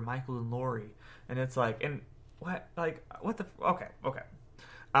end for Michael and Laurie. And it's like, and what? Like, what the... Okay.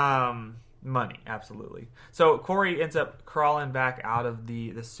 Money, absolutely. So Corey ends up crawling back out of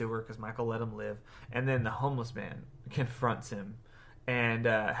the sewer because Michael let him live, and then the homeless man confronts him and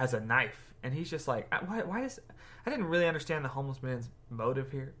has a knife, and he's just like, why is... I didn't really understand the homeless man's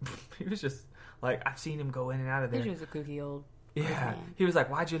motive here. He was just like, I've seen him go in and out of there. He's just a kooky old... Yeah, man. He was like,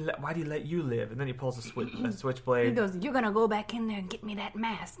 why do you let you live? And then he pulls a switchblade. He goes, you're gonna go back in there and get me that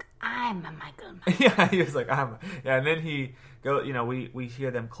mask. I'm a Michael. Yeah, he was like, and then he go. You know, we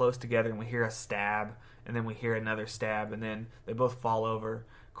hear them close together, and we hear a stab, and then we hear another stab, and then they both fall over.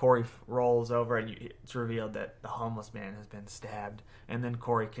 Corey rolls over, and it's revealed that the homeless man has been stabbed, and then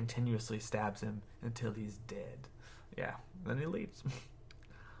Corey continuously stabs him until he's dead. Yeah, then he leaves.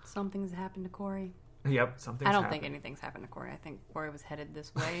 Something's happened to Corey. Yep, something's I don't happened. think anything's happened to Corey. I think Corey was headed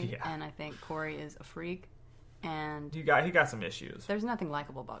this way, and I think Corey is a freak, and he got some issues. There's nothing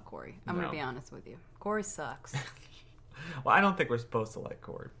likable about Corey. I'm going to be honest with you. Corey sucks. Well, I don't think we're supposed to like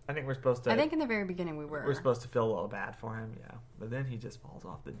Corey. I think we're supposed to... I think in the very beginning we were. We're supposed to feel a little bad for him, yeah. But then he just falls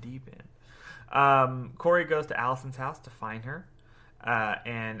off the deep end. Corey goes to Allison's house to find her,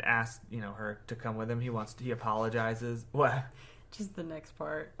 and asks, her to come with him. He apologizes. What? Just the next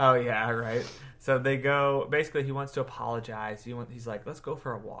part. Oh, yeah, right. So they go... Basically, he wants to apologize. He's like, let's go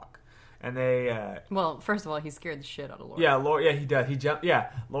for a walk. And they... well, first of all, he scared the shit out of Laurie. Yeah, he does. He jumped... Yeah,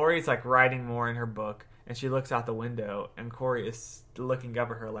 Laurie's, like, writing more in her book, and she looks out the window, and Corey is looking up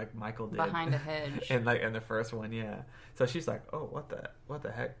at her like Michael did. Behind a hedge. in the first one, yeah. So she's like, oh, what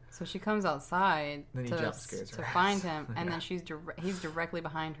the heck? So she comes outside then he jump scares her to find him, and then he's directly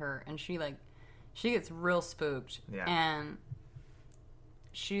behind her, and she gets real spooked. Yeah. And...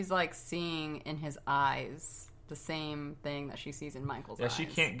 she's like seeing in his eyes the same thing that she sees in Michael's eyes. Yeah,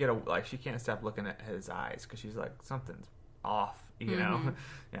 she can't stop looking at his eyes because she's like, something's off, you know?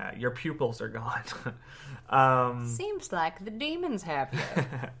 Yeah, your pupils are gone. Seems like the demons have you.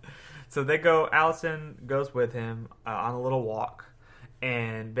 So Allison goes with him on a little walk,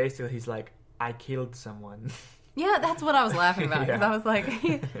 and basically he's like, I killed someone. Yeah, that's what I was laughing about, because I was like,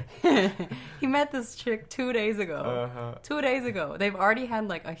 he met this chick 2 days ago. 2 days ago. They've already had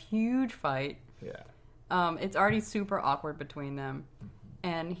like a huge fight. Yeah. It's already super awkward between them.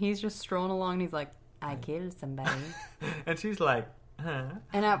 And he's just strolling along and he's like, I killed somebody. And she's like, huh?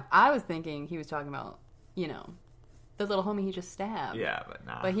 And I was thinking he was talking about, the little homie he just stabbed. Yeah, but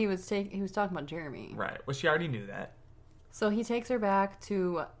nah. But he was talking about Jeremy. Right. Well, she already knew that. So he takes her back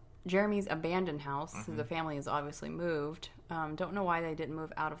to Jeremy's abandoned house. Mm-hmm. The family has obviously moved. Don't know why they didn't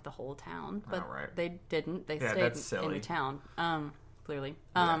move out of the whole town, but they didn't. They stayed in the town, clearly.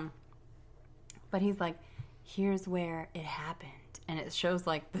 Yeah. But he's like, here's where it happened. And it shows,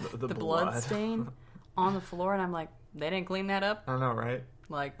 like, the blood stain on the floor. And I'm like, they didn't clean that up? I know, right?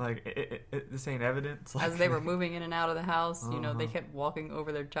 Like this ain't evidence. Like, as they were moving in and out of the house, you know, they kept walking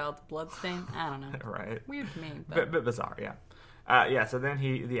over their child's blood stain. I don't know. Right. Weird to me. Bit bizarre, yeah. So then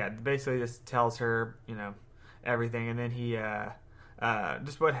he basically just tells her, you know, everything. And then he,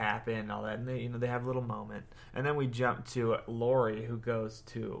 just what happened and all that. And they, you know, they have a little moment. And then we jump to Lori, who goes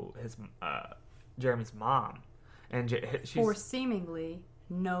to his, Jeremy's mom. And she's... For seemingly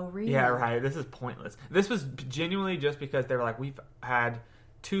no reason. Yeah, right. This is pointless. This was genuinely just because they were like, we've had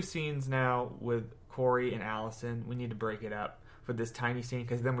 2 scenes now with Corey and Allison. We need to break it up for this tiny scene,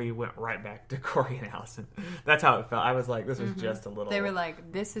 because then we went right back to Corey and Allison. That's how it felt. I was like, this was just a little... They were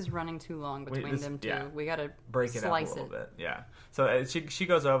like, this is running too long between them two. Yeah. We got to break it up a little bit. Yeah. So she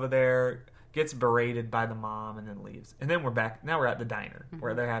goes over there, gets berated by the mom, and then leaves. And then we're back. Now we're at the diner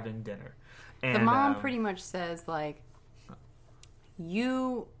where they're having dinner. And, the mom pretty much says, like,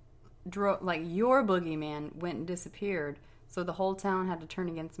 you drove, like, your boogeyman went and disappeared, so the whole town had to turn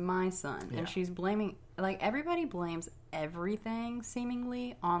against my son. Yeah. And she's blaming, like, everybody blames everything,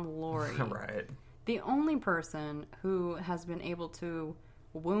 seemingly, on Lori. Right. The only person who has been able to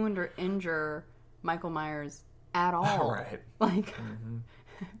wound or injure Michael Myers at all. Right. Like,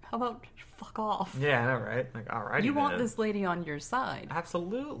 how about fuck off? Yeah, I know, right? Like, all right. You want this lady on your side.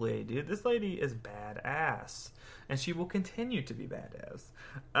 Absolutely, dude. This lady is badass. And she will continue to be badass.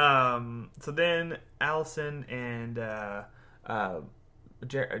 So then Allison and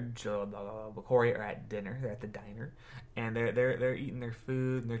Corey are at dinner. They're at the diner. And they're eating their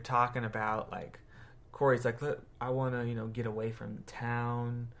food. And they're talking about, like, Corey's like, look, I want to, you know, get away from the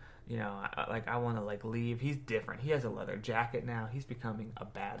town. You know, I want to, like, leave. He's different. He has a leather jacket now. He's becoming a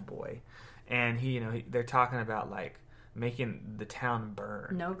bad boy. And they're talking about, like, making the town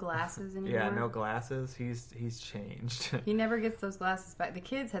burn. No glasses anymore. Yeah, no glasses. He's changed. He never gets those glasses back. The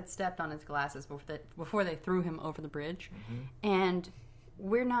kids had stepped on his glasses before they threw him over the bridge. And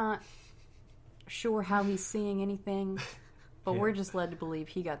we're not sure how he's seeing anything. But we're just led to believe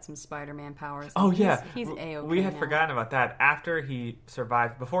he got some Spider-Man powers. Oh, yeah. He's A-OK We had forgotten about that. After he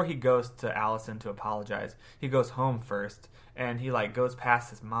survived, before he goes to Allison to apologize, he goes home first, and he, like, goes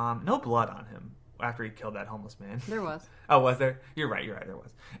past his mom. No blood on him after he killed that homeless man. There was. Oh, was there? You're right, there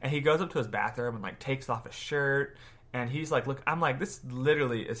was. And he goes up to his bathroom and, like, takes off his shirt. And he's like, look, I'm like, this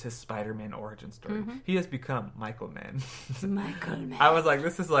literally is his Spider-Man origin story. He has become Michael Man. Michael Man. I was like,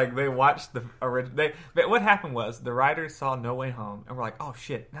 this is like, they watched the original. But what happened was, the writers saw No Way Home and were like, oh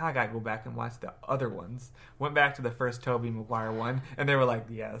shit, now I gotta go back and watch the other ones. Went back to the first Tobey Maguire one, and they were like,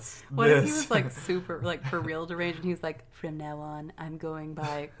 yes. What if he was like super, like for real deranged, and he's like, from now on, I'm going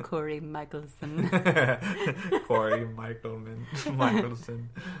by Corey Michelson. Corey Michelson.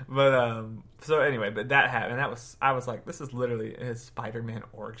 But, so anyway, but that happened. I was like, this is literally his Spider-Man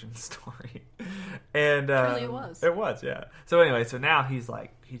origin story. And really it was. It was, yeah. So anyway, so now he's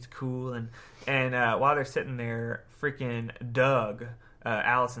like, he's cool, and while they're sitting there, freaking Doug,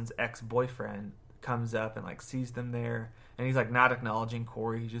 Allison's ex-boyfriend, comes up and like sees them there, and he's like not acknowledging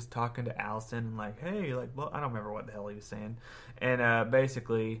Corey. He's just talking to Allison and like, hey, like, well, I don't remember what the hell he was saying. And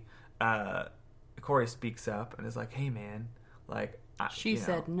basically, Corey speaks up and is like, hey man, like, she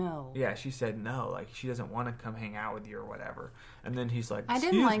said no. Yeah, she said no. Like, she doesn't want to come hang out with you or whatever. And then he's like, I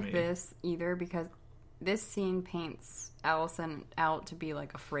didn't like this either, because this scene paints Allison out to be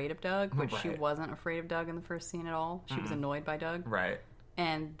like afraid of Doug, which she wasn't afraid of Doug in the first scene at all. She was annoyed by Doug. Right.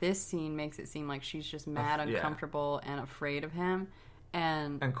 And this scene makes it seem like she's just mad, uncomfortable, and afraid of him.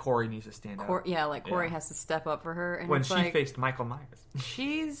 And Corey needs to stand up. Yeah, like Corey has to step up for her. And when she faced Michael Myers.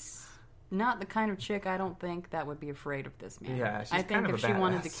 She's not the kind of chick, I don't think, that would be afraid of this man. Yeah, she's I think kind of if she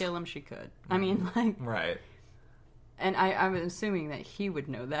wanted to kill him, she could. I mean, like... Right. And I'm assuming that he would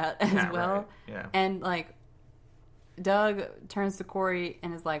know that as well. Right. Yeah. And, like, Doug turns to Corey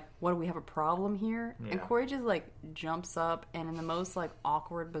and is like, what, do we have a problem here? Yeah. And Corey just, like, jumps up, and in the most, like,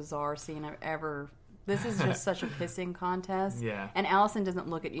 awkward, bizarre scene I've ever... This is just such a pissing contest. Yeah. And Allison doesn't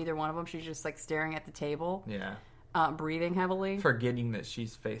look at either one of them. She's just, like, staring at the table. Yeah. Breathing heavily. Forgetting that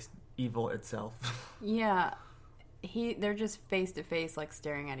she's faced evil itself. Yeah. They're just face to face, like,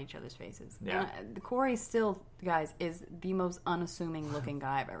 staring at each other's faces. Yeah. And Corey still, guys, is the most unassuming looking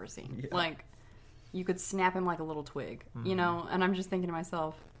guy I've ever seen. Yeah. Like, you could snap him like a little twig, you know? And I'm just thinking to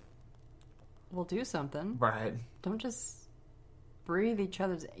myself, well, do something. Right. Don't just breathe each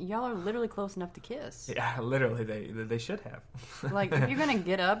other's. Y'all are literally close enough to kiss. Yeah, literally, they should have. Like, if you're gonna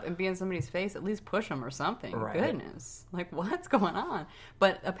get up and be in somebody's face, at least push them or something. Right. Goodness, like what's going on?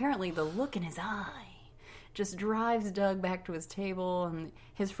 But apparently, the look in his eye just drives Doug back to his table, and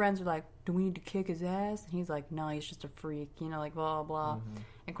his friends are like, "Do we need to kick his ass?" And he's like, "No, he's just a freak," like blah blah. Mm-hmm.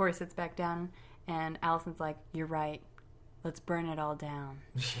 And Corey sits back down, and Allison's like, "You're right. Let's burn it all down."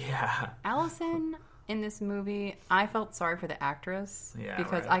 Yeah. Allison, in this movie, I felt sorry for the actress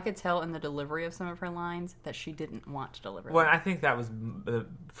because I could tell in the delivery of some of her lines that she didn't want to deliver them. Well, I think that was,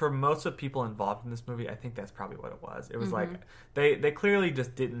 for most of the people involved in this movie, I think that's probably what it was. It was like, they clearly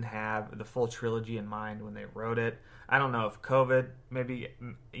just didn't have the full trilogy in mind when they wrote it. I don't know if COVID maybe,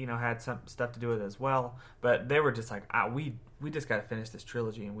 had some stuff to do with it as well, but they were just like, we just got to finish this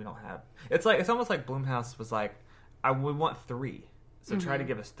trilogy and we don't have... It's almost like Blumhouse was like, we want 3. So try to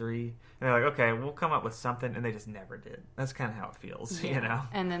give us 3. And they're like, okay, we'll come up with something. And they just never did. That's kind of how it feels,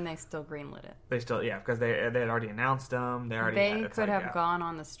 And then they still greenlit it. They still, because they had already announced them. They could have gone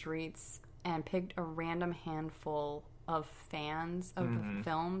on the streets and picked a random handful of fans of the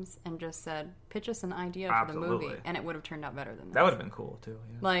films and just said, pitch us an idea for the movie. And it would have turned out better than that. That would have been cool, too.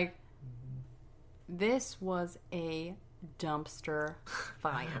 Yeah. Like, this was a dumpster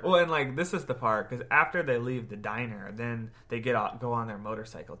fire. Well, and this is the part, because after they leave the diner, then they go on their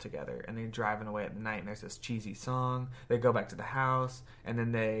motorcycle together and they're driving away at night, and there's this cheesy song. They go back to the house and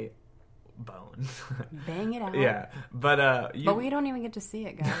then they bone. Bang it out. Yeah. But we don't even get to see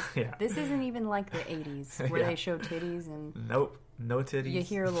it, guys. Yeah. This isn't even like the 80s where they show titties and nope, no titties. You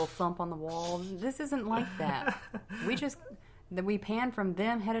hear a little thump on the wall. This isn't like that. We pan from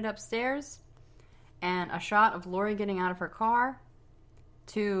them headed upstairs and a shot of Lori getting out of her car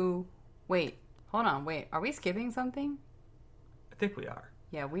to... Wait. Are we skipping something? I think we are.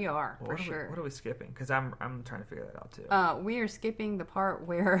 Yeah, we are, for sure. What are we skipping? Because I'm trying to figure that out, too. We are skipping the part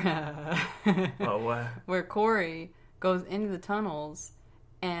where... what? Where Corey goes into the tunnels,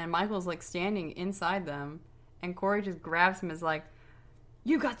 and Michael's, standing inside them, and Corey just grabs him and is like,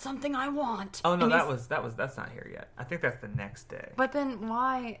 "You got something I want!" Oh, no, that's not here yet. I think that's the next day. But then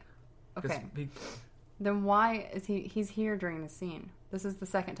why... Okay. Then why is he's here during the scene? This is the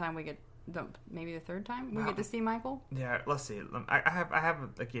second time we get, maybe the third time we get to see Michael? Yeah, let's see. I have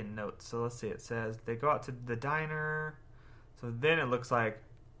again notes. So let's see. It says they go out to the diner. So then it looks like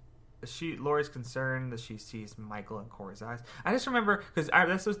Lori's concerned that she sees Michael in Corey's eyes. I just remember, because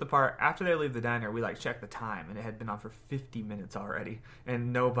this was the part, after they leave the diner, we checked the time, and it had been on for 50 minutes already,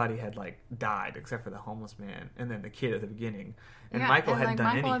 and nobody had died except for the homeless man and then the kid at the beginning. And Michael hadn't done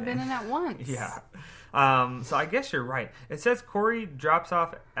anything. Michael had been in that once. Yeah. So I guess you're right. It says Corey drops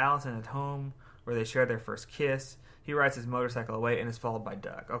off Allison at home where they share their first kiss. He rides his motorcycle away and is followed by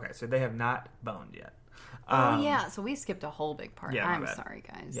Doug. Okay, so they have not boned yet. So we skipped a whole big part. Yeah, I'm sorry,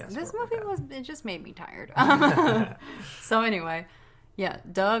 guys. Yes, this movie it just made me tired. So anyway,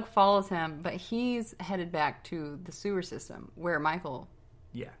 Doug follows him, but he's headed back to the sewer system where Michael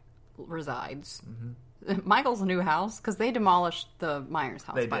resides. Mm-hmm. Michael's new house, because they demolished the Myers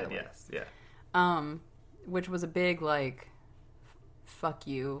house, by the way. Yes, yeah. Which was a big, fuck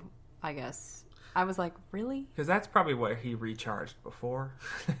you, I guess. I was like, really? Because that's probably where he recharged before.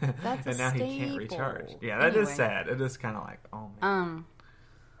 That's and now staple. He can't recharge. Yeah, that is sad. It is kind of like, oh man.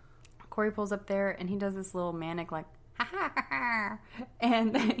 Corey pulls up there and he does this little manic ha ha ha ha,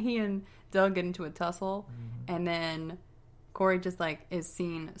 and he and Doug get into a tussle, and then Corey just is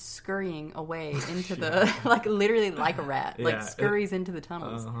seen scurrying away into the literally like a rat, scurries into the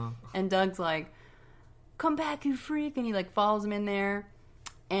tunnels, and Doug's like, "Come back, you freak!" and he follows him in there.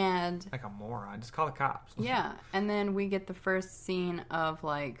 And like a moron. Just call the cops. Yeah. And then we get the first scene of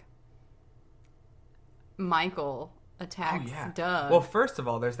Michael attacks Doug. Well, first of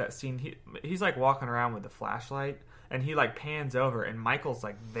all, there's that scene. He's walking around with the flashlight, and he pans over, and Michael's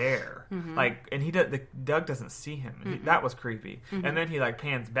there, and Doug doesn't see him. That was creepy. Mm-hmm. And then he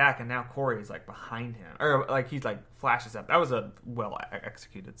pans back, and now Corey's behind him, or he's flashes up. That was a well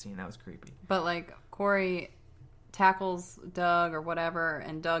executed scene. That was creepy. But Corey tackles Doug or whatever,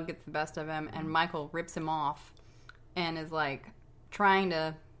 and Doug gets the best of him, and Michael rips him off and is trying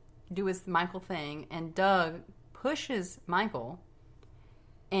to do his Michael thing, and Doug pushes Michael,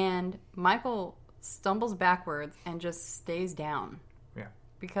 and Michael stumbles backwards and just stays down. Yeah.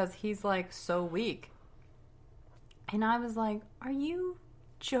 Because he's so weak. And I was like, are you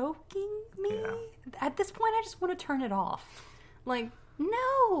joking me? Yeah. At this point I just want to turn it off.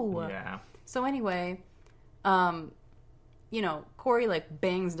 No. Yeah. So anyway, Corey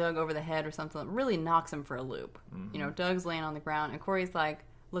bangs Doug over the head or something that really knocks him for a loop. Mm-hmm. Doug's laying on the ground and Corey's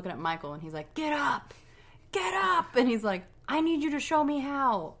looking at Michael and he's like, get up! And he's like, I need you to show me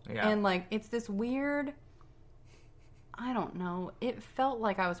how. Yeah. And, like, it's this weird... I don't know. It felt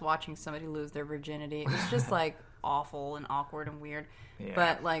like I was watching somebody lose their virginity. It was just, like, awful and awkward and weird. Yeah.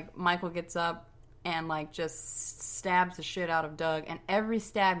 But, like, Michael gets up and, like, just stabs the shit out of Doug. And every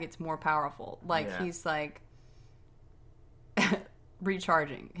stab gets more powerful. Like, he's, like,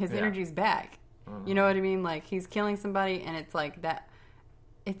 recharging. His energy's back. You know what I mean? Like, he's killing somebody, and it's like that.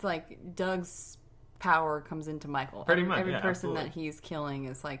 It's like Doug's power comes into Michael. Pretty much, every person absolutely. that he's killing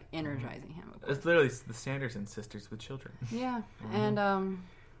is like energizing him. It's literally the Sanderson sisters with children. Yeah, and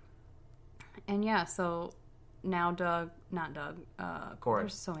yeah. So now Corey.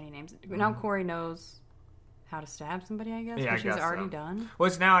 There's so many names. Now Corey knows how to stab somebody. I guess. Yeah, which he's already done.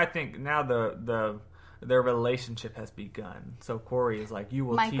 Which now I think their relationship has begun. So Corey is like, you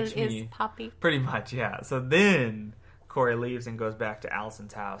will teach me. Michael is Poppy. Pretty much, yeah. So then Corey leaves and goes back to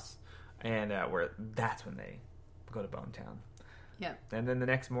Allison's house, and that's when they go to Bone Town. Yep. And then the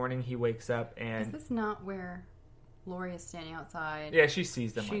next morning he wakes up and... Is this not where Laurie is standing outside? Yeah, she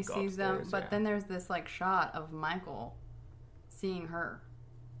sees them. She sees them, but then there's this like shot of Michael seeing her.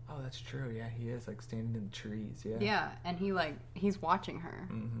 Oh, that's true. Yeah, he is like standing in the trees. Yeah. Yeah, and he's watching her,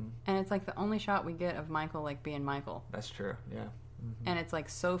 and it's like the only shot we get of Michael like being Michael. That's true. Yeah. Mm-hmm. And it's like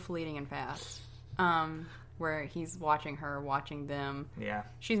so fleeting and fast. Where he's watching her, watching them. Yeah.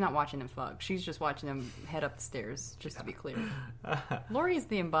 She's not watching them fuck. She's just watching them head up the stairs, just to be clear. Laurie is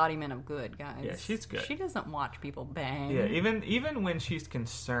the embodiment of good, guys. Yeah, she's good. She doesn't watch people bang. Yeah, even when she's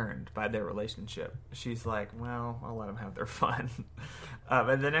concerned by their relationship, she's like, well, I'll let them have their fun.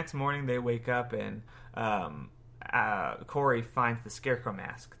 And the next morning they wake up and Corey finds the scarecrow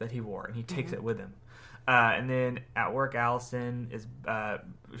mask that he wore, and he takes it with him. And then at work, Allison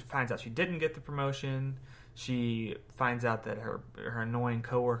finds out she didn't get the promotion. She finds out that her annoying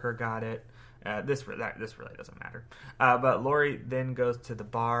coworker got it. This really doesn't matter. But Laurie then goes to the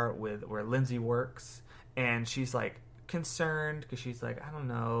bar where Lindsay works, and she's like concerned because she's like, I don't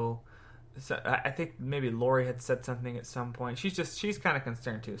know. So I think maybe Laurie had said something at some point. She's kind of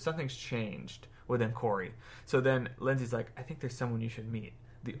concerned too. Something's changed within Corey. So then Lindsay's like, I think there's someone you should meet.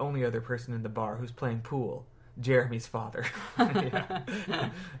 The only other person in the bar who's playing pool. Jeremy's father. Yeah,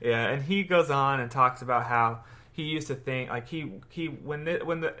 and he goes on and talks about how he used to think like when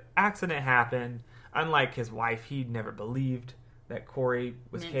the accident happened, unlike his wife, he never believed that Corey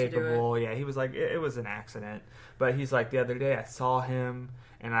was capable. Yeah, he was like it was an accident, but he's like the other day I saw him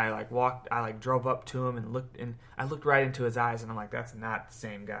and I drove up to him and I looked right into his eyes and I'm like, that's not the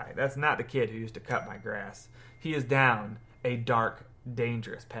same guy. That's not the kid who used to cut my grass. He is down a dark,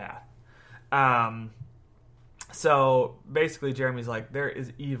 dangerous path. So basically Jeremy's like, there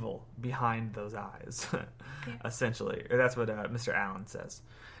is evil behind those eyes. Essentially. That's what Mr. Allen says.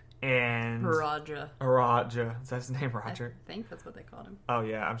 And Raja. Is that his name, Roger? I think that's what they called him. Oh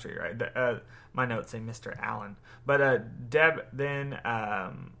yeah, I'm sure you're right. My notes say Mr. Allen. But Deb then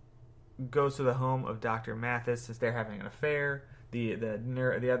goes to the home of Dr. Mathis since they're having an affair.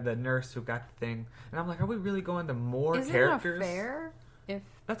 The nurse who got the thing, and I'm like, are we really going to more characters? Is it an affair? If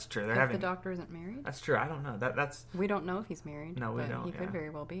that's true, the doctor isn't married. That's true. I don't know. That's we don't know if he's married. No, we don't. He could very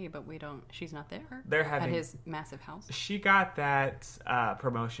well be, but we don't. She's not there. They're having at his massive house. She got that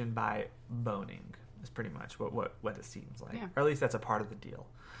promotion by boning. Is pretty much what it seems like, or at least that's a part of the deal.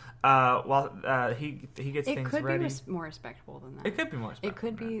 While he gets things ready. It could be more respectable than that. It could be more respectable. It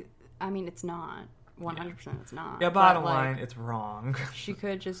could be. I mean, it's not. 100% it's not. Yeah, bottom line, it's wrong. She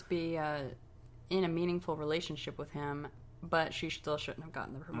could just be in a meaningful relationship with him, but she still shouldn't have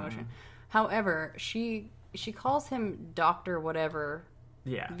gotten the promotion. However, she calls him Dr. whatever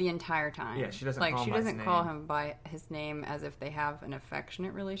the entire time. Yeah, she doesn't call him by his name as if they have an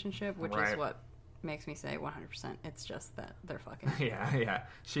affectionate relationship, which is what makes me say 100%. It's just that they're fucking. Yeah.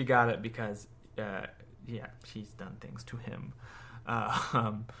 She got it because she's done things to him.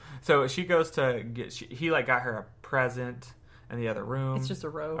 So she goes to he got her a present in the other room. It's just a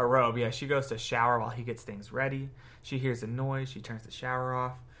robe. A robe, yeah. She goes to shower while he gets things ready. She hears a noise. She turns the shower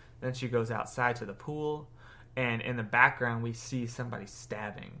off. Then she goes outside to the pool, and in the background we see somebody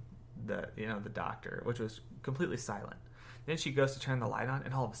stabbing the doctor, which was completely silent. Then she goes to turn the light on,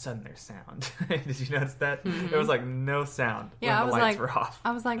 and all of a sudden there's sound. Did you notice that? Mm-hmm. There was like no sound when the lights were off.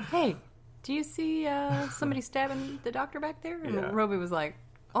 I was like, hey, do you see somebody stabbing the doctor back there? And Roby was like,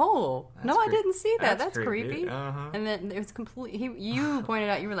 oh, no, I didn't see that. That's creepy. Uh-huh. And then it was you pointed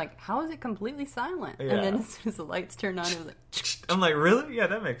out, you were like, how is it completely silent? Yeah. And then as soon as the lights turned on, it was like, I'm like, really? Yeah,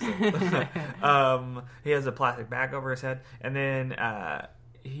 that makes sense. He has a plastic bag over his head. And then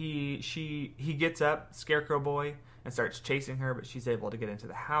he gets up, Scarecrow Boy, and starts chasing her, but she's able to get into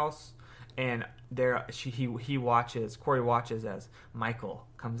the house. and Corey watches as Michael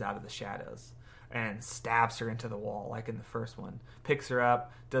comes out of the shadows and stabs her into the wall, like in the first one. Picks her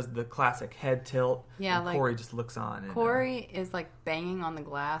up, does the classic head tilt, and like, Corey just looks on. And, Corey is like banging on the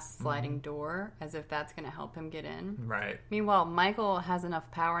glass sliding door as if that's going to help him get in. Right. Meanwhile, Michael has enough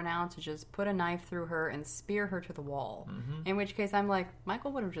power now to just put a knife through her and spear her to the wall. Mm-hmm. In which case, I'm like,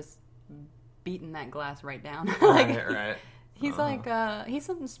 Michael would have just beaten that glass right down. Like, right. He's he's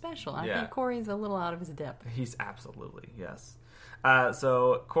something special. I think Corey's a little out of his depth. He's absolutely, yes.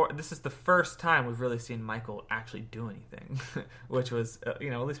 This is the first time we've really seen Michael actually do anything, which was, at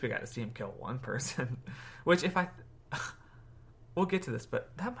least we got to see him kill one person. Which, we'll get to this,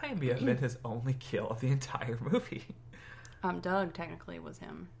 but that might have been his only kill of the entire movie. Doug technically was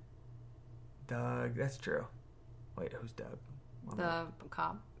him. Doug, that's true. Wait, who's Doug? The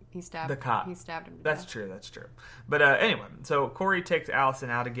cop. He stabbed him. That's true. But anyway, so Corey takes Allison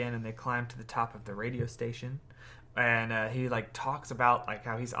out again, and they climb to the top of the radio station. And he like talks about like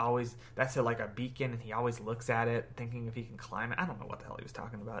how he's always like a beacon, and he always looks at it, thinking if he can climb it. I don't know what the hell he was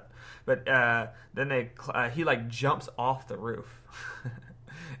talking about, but then he like jumps off the roof,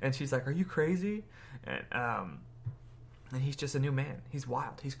 and she's like, "Are you crazy?" And he's just a new man. He's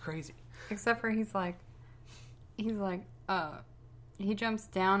wild. He's crazy. Except for he jumps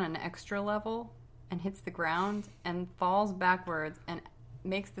down an extra level and hits the ground and falls backwards and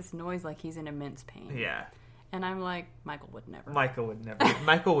makes this noise like he's in immense pain. Yeah. And I'm like, Michael would never. Michael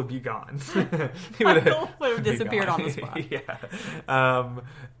would be gone. Michael would have disappeared on the spot. Yeah.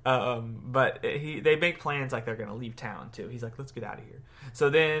 But they make plans like they're going to leave town too. He's like, let's get out of here. So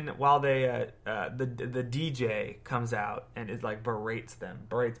then while the DJ comes out and is like berates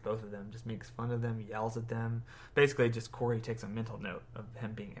both of them, just makes fun of them, yells at them. Basically just Corey takes a mental note of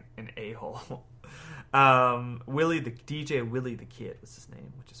him being an a-hole. Willie the Kid was his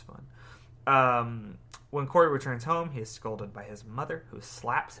name, which is fun. When Corey returns home, he is scolded by his mother, who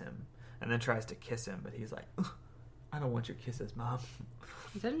slaps him and then tries to kiss him, but he's like, I don't want your kisses, Mom.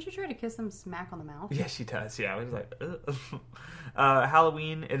 Didn't you try to kiss him smack on the mouth? Yeah, she does. Yeah, I was like,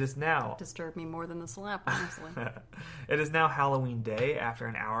 Halloween, it is now. Disturbed me more than the slap, honestly. It is now Halloween day after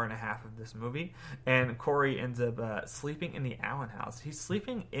an hour and a half of this movie, and Corey ends up sleeping in the Allen house. He's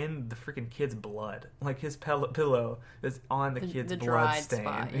sleeping in the freaking kid's blood. Like, his pillow is on the kid's blood stain.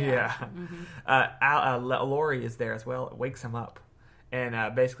 Spot, yeah. Mm-hmm. Laurie is there as well. It wakes him up.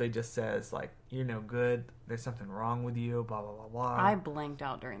 And basically just says, like, you're no good. There's something wrong with you, blah, blah, blah, blah. I blanked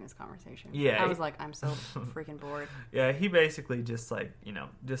out during this conversation. Yeah. I was like, I'm so freaking bored. Yeah, he basically just, like,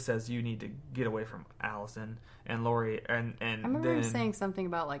 just says you need to get away from Allison and Laurie. And I remember him saying something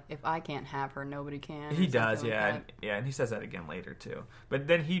about, like, if I can't have her, nobody can. He does, yeah. And he says that again later, too. But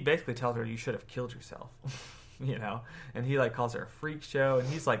then he basically tells her you should have killed yourself. And he, like, calls her a freak show. And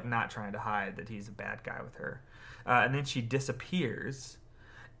he's, like, not trying to hide that he's a bad guy with her. And then she disappears,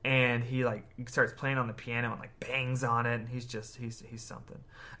 and he like starts playing on the piano and like bangs on it, and he's something.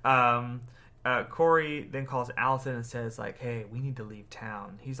 Corey then calls Allison and says like, "Hey, we need to leave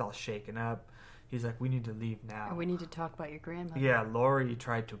town." He's all shaken up. He's like, "We need to leave now. And we need to talk about your grandmother." Yeah, Laurie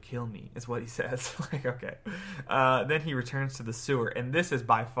tried to kill me, is what he says. Like, okay. Then he returns to the sewer, and this is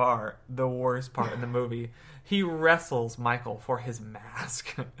by far the worst part in the movie. He wrestles Michael for his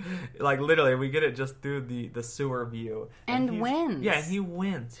mask. Like, literally, we get it just through the sewer view. And wins. Yeah, and he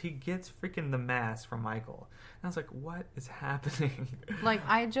wins. He gets freaking the mask from Michael. And I was like, what is happening? Like,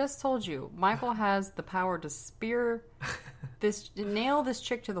 I just told you, Michael has the power to nail this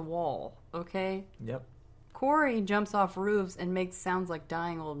chick to the wall, okay? Yep. Corey jumps off roofs and makes sounds like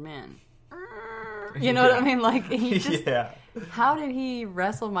dying old men. You know what I mean? Like, he just... Yeah. How did he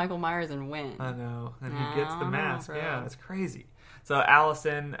wrestle Michael Myers and win? I know. And he gets the mask. Yeah, it's crazy. So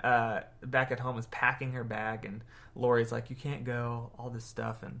Allison, back at home, is packing her bag, and Laurie's like, you can't go, all this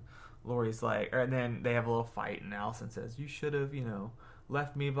stuff. And Laurie's like... And then they have a little fight, and Allison says, you should have,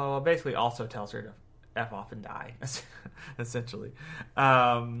 left me, blah, blah. Basically also tells her to F off and die, essentially.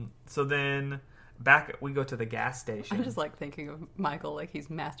 So then... we go to the gas station. I just like thinking of Michael like he's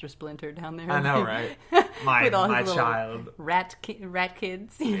Master Splinter down there. I know, right? My child. Rat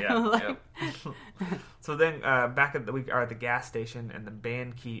kids. Yeah. So then we are at the gas station, and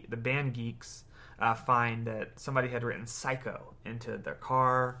the band geeks find that somebody had written "Psycho" into their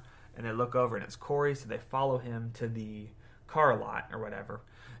car, and they look over and it's Corey, so they follow him to the car lot or whatever,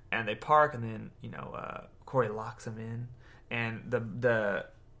 and they park, and then Corey locks them in, and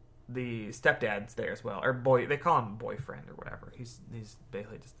the stepdad's there as well, or boy, they call him boyfriend or whatever. He's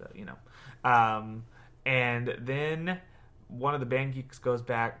basically just and then one of the band geeks goes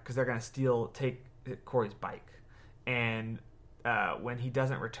back because they're gonna take Corey's bike, and when he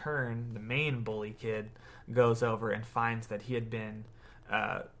doesn't return, the main bully kid goes over and finds that he had been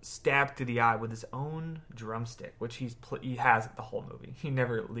stabbed through the eye with his own drumstick, which he has the whole movie. He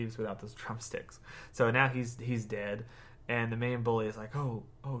never leaves without those drumsticks. So now he's dead, and the main bully is like, oh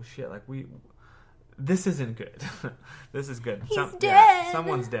shit, like this isn't good. This is good. He's dead. Yeah,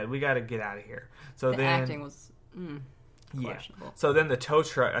 someone's dead. We got to get out of here. So the acting was questionable. Yeah. So then a tow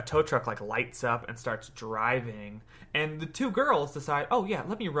truck like lights up and starts driving, and the two girls decide, oh yeah,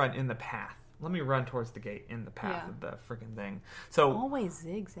 let me run in the path. Let me run towards the gate in the path of the freaking thing. So always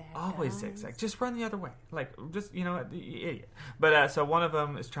zigzag. Always zigzag. Just run the other way. Like, just, the idiot. But so one of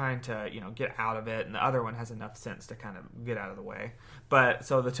them is trying to, get out of it, and the other one has enough sense to kind of get out of the way. But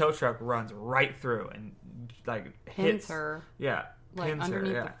so the tow truck runs right through and hits her. Yeah.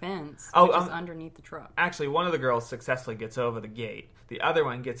 Underneath the fence, which is underneath the truck. Actually, one of the girls successfully gets over the gate. The other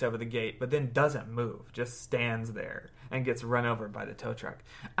one gets over the gate, but then doesn't move, just stands there and gets run over by the tow truck.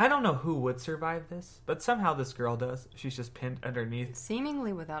 I don't know who would survive this, but somehow this girl does. She's just pinned underneath.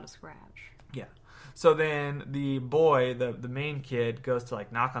 Seemingly without a scratch. Yeah. So then the boy, the main kid, goes to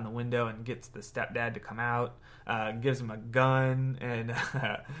knock on the window and gets the stepdad to come out, gives him a gun,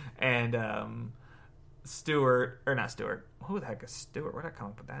 and Stuart, or not Stuart. Who the heck is Stuart? Where did I come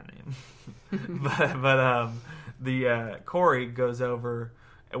up with that name? but Corey goes over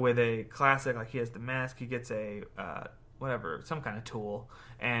with a classic, he has the mask. He gets a some kind of tool,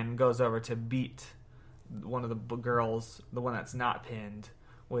 and goes over to beat one of the girls, the one that's not pinned,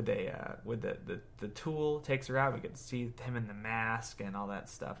 with the tool. Takes her out. We get to see him in the mask and all that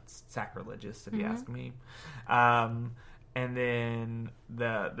stuff. It's sacrilegious, if you ask me. And then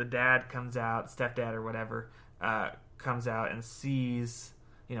the dad comes out, stepdad or whatever, comes out and sees,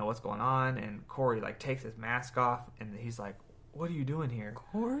 what's going on. And Corey, takes his mask off, and he's like, what are you doing here?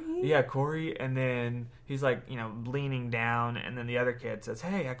 Corey? Yeah, Corey. And then he's leaning down, and then the other kid says,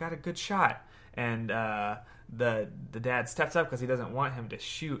 hey, I got a good shot. And the dad steps up because he doesn't want him to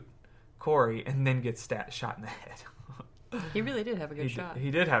shoot Corey, and then gets shot in the head. He really did have a good shot.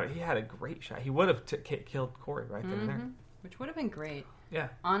 He had a great shot. He would have killed Corey right there and there. Which would have been great. Yeah.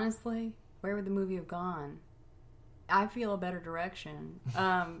 Honestly, where would the movie have gone? I feel a better direction.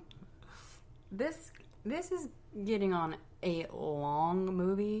 This is getting on a long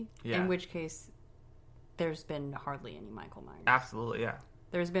movie, in which case there's been hardly any Michael Myers. Absolutely, yeah.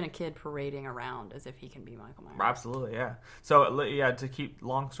 There's been a kid parading around as if he can be Michael Myers. Absolutely, yeah. So, yeah, to keep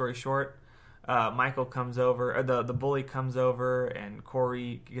long story short, Michael comes over, or the bully comes over, and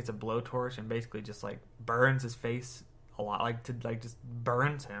Corey gets a blowtorch and basically just burns his face a lot, just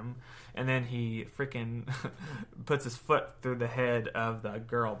burns him, and then he freaking puts his foot through the head of the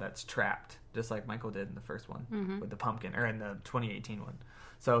girl that's trapped, just like Michael did in the first one with the pumpkin, or in the 2018 one.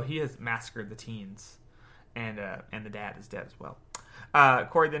 So he has massacred the teens, and the dad is dead as well.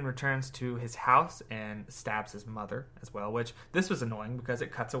 Corey then returns to his house and stabs his mother as well, which this was annoying because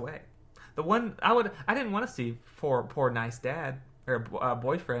it cuts away. The one I didn't want to see poor nice dad or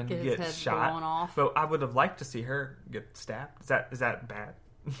boyfriend get shot, but I would have liked to see her get stabbed. Is that bad?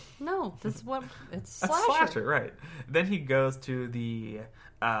 No, that's what it's. A slasher, right? Then he goes to the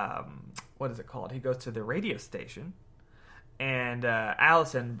what is it called? He goes to the radio station, and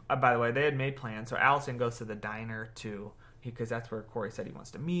Allison. By the way, they had made plans, so Allison goes to the diner too, because that's where Corey said he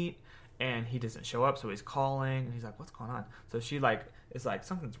wants to meet, and he doesn't show up, so he's calling, and he's like, "What's going on?" So she is like,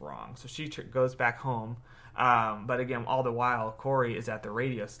 "Something's wrong." So she goes back home. But again, all the while, Corey is at the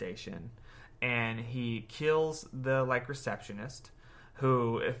radio station, and he kills the receptionist,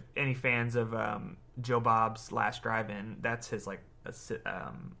 who, if any fans of Joe Bob's Last Drive-In, that's his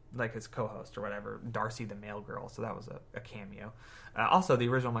his co-host or whatever, Darcy the Mail Girl. So that was a cameo. Also, the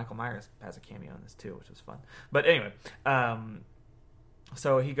original Michael Myers has a cameo in this too, which was fun. But anyway,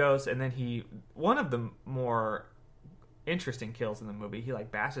 so he goes, and then one of the more interesting kills in the movie, he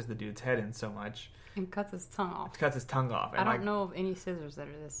bashes the dude's head in so much. And cuts his tongue off. And I don't know of any scissors that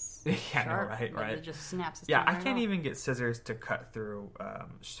are this yeah, sharp. No, right. It just snaps his tongue. Yeah, I can't even get scissors to cut through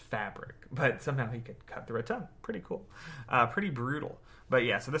fabric, but somehow he could cut through a tongue. Pretty cool. Pretty brutal. But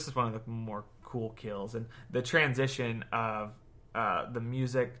yeah, so this is one of the more cool kills. And the transition of the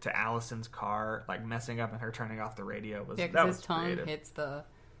music to Allison's car, messing up and her turning off the radio was that was his tongue creative. Hits the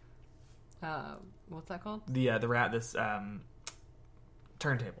what's that called? This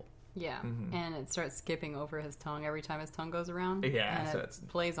turntable. Yeah, and it starts skipping over his tongue every time his tongue goes around. Yeah, and so it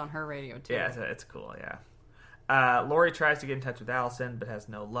plays on her radio too. Yeah, so it's cool. Yeah. Lori tries to get in touch with Allison, but has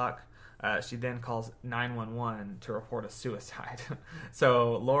no luck. She then calls 911 to report a suicide.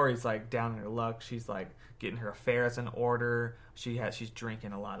 So Lori's down in her luck. She's getting her affairs in order. She's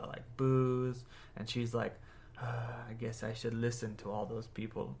drinking a lot of booze, and she's like, I guess I should listen to all those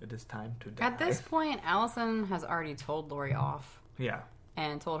people. It is time to die. At this point, Allison has already told Lori off. Yeah.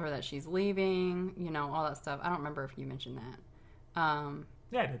 And told her that she's leaving, all that stuff. I don't remember if you mentioned that.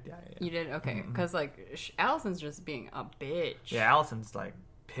 Yeah, I did. Yeah. You did? Okay. Because, Allison's just being a bitch. Yeah, Allison's,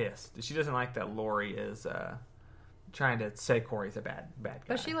 pissed. She doesn't like that Lori is trying to say Corey's a bad guy.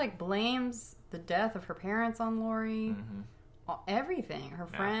 But she, blames the death of her parents on Lori. Mm-hmm. Everything. Her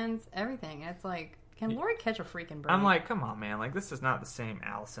friends, everything. And it's like, can Lori catch a freaking break? I'm like, come on, man. This is not the same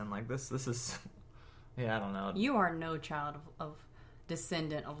Allison. This is... Yeah, I don't know. You are no child of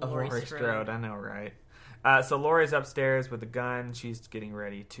descendant of Laurie Strode. I know, right? So Laurie's upstairs with a gun. She's getting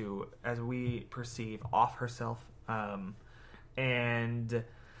ready to, as we perceive, off herself. And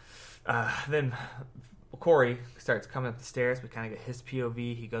then Corey starts coming up the stairs. We kind of get his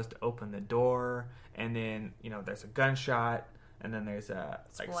POV. He goes to open the door, and then there's a gunshot, and then there's a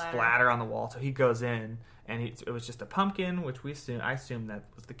splatter on the wall. So he goes in, and it was just a pumpkin, which I assumed that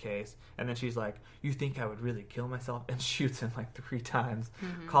was the case. And then she's like, "You think I would really kill myself?" And shoots him 3 times,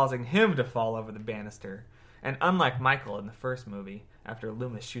 causing him to fall over the banister. And unlike Michael in the first movie, after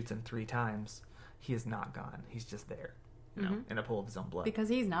Loomis shoots him 3 times, he is not gone. He's just there, in a pool of his own blood. Because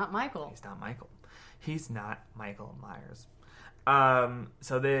he's not Michael. He's not Michael. He's not Michael Myers.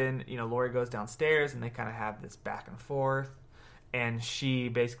 So then, Laurie goes downstairs, and they kind of have this back and forth. And she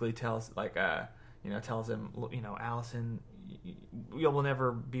basically tells him, Allison, we'll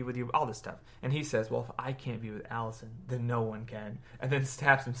never be with you, all this stuff. And he says, well, if I can't be with Allison, then no one can. And then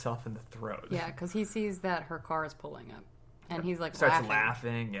stabs himself in the throat. Yeah, because he sees that her car is pulling up. And he's starts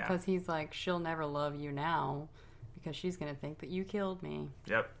laughing. Yeah. Because he's like, she'll never love you now because she's going to think that you killed me.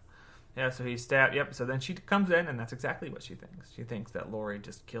 Yep. Yeah, so he stabbed. Yep. So then she comes in, and that's exactly what she thinks. She thinks that Laurie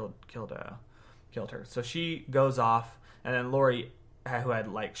just killed her. So she goes off. And then Laurie, who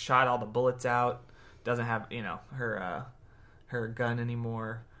had shot all the bullets out, doesn't have her gun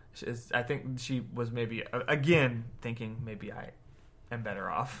anymore. I think she was maybe again thinking maybe I am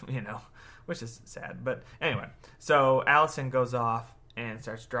better off, which is sad. But anyway, so Allison goes off and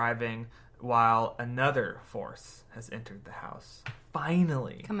starts driving while another force has entered the house.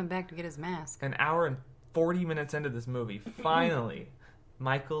 Finally, coming back to get his mask. An hour and 40 minutes into this movie, finally.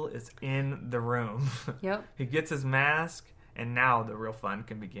 Michael is in the room. Yep. He gets his mask, and now the real fun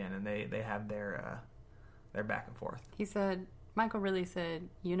can begin. And they have their back and forth. Michael really said,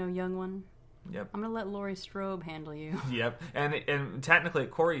 young one, yep, I'm going to let Laurie Strode handle you. Yep. And technically,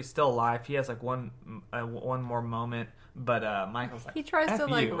 Corey's still alive. He has one more moment, but Michael's like, he tries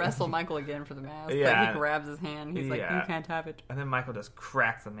to you. Wrestle Michael again for the mask. Yeah. He grabs his hand. He's like, you can't have it. And then Michael just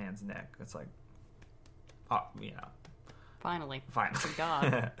cracks the man's neck. It's like, Finally. Thank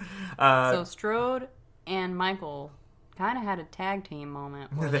God. So Strode and Michael kind of had a tag team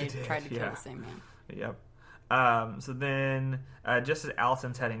moment where they tried to kill the same man. Yep. So then, just as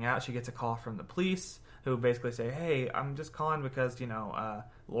Allison's heading out, she gets a call from the police who basically say, "Hey, I'm just calling because,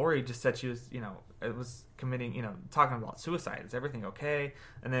 Laurie just said she was, it was committing, talking about suicide. Is everything okay?"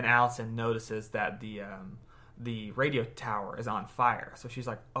 And then Allison notices that the radio tower is on fire. So she's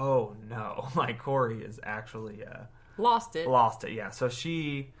like, "Oh no, Corey is actually lost it, yeah." So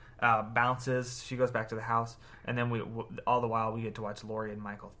she bounces. She goes back to the house, and then all the while we get to watch Laurie and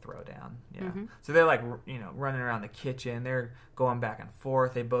Michael throw down. Yeah. Mm-hmm. So they're running around the kitchen. They're going back and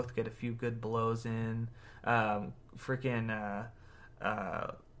forth. They both get a few good blows in.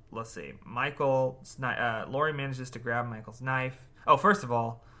 Let's see. Laurie manages to grab Michael's knife. Oh, first of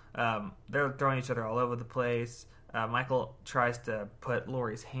all, they're throwing each other all over the place. Michael tries to put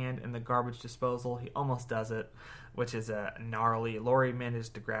Laurie's hand in the garbage disposal. He almost does it, which is gnarly. Laurie manages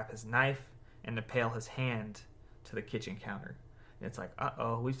to grab his knife and impale his hand to the kitchen counter. And it's like,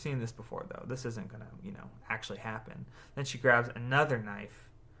 uh-oh, we've seen this before, though. This isn't going to, actually happen. Then she grabs another knife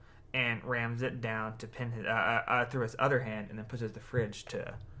and rams it down to pin his, through his other hand, and then puts it in the fridge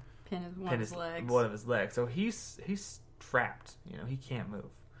to pin one of his legs. So he's trapped. He can't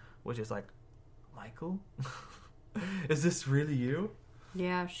move, which is like, Michael? Is this really you?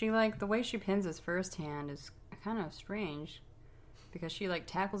 Yeah, she the way she pins his first hand is kind of strange because she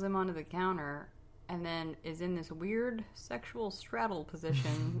tackles him onto the counter and then is in this weird sexual straddle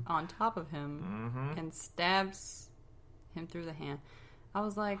position on top of him and stabs him through the hand. I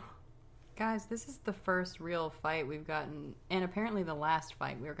was like, guys, this is the first real fight we've gotten, and apparently the last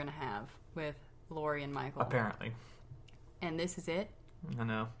fight we were going to have with Laurie and Michael. Apparently. And this is it? I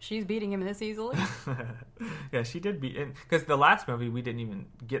know. She's beating him this easily? Yeah, she did beat him. Because the last movie, we didn't even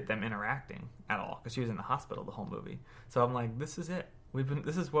get them interacting at all. Because she was in the hospital the whole movie. So I'm like, this is it.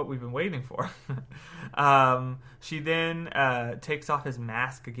 This is what we've been waiting for. She then takes off his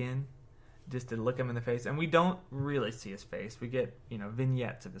mask again. just to look him in the face, and we don't really see his face. We get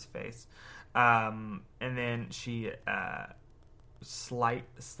vignettes of his face, and then she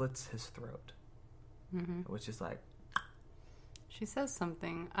slits his throat, which is like. She says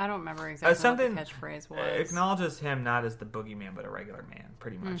something. I don't remember exactly what the catchphrase was. Acknowledges him not as the boogeyman, but a regular man,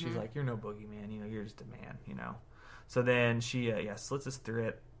 pretty much. She's like, you're no boogeyman, you're just a man, So then she, slits his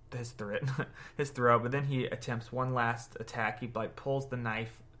throat, but then he attempts one last attack. He, pulls the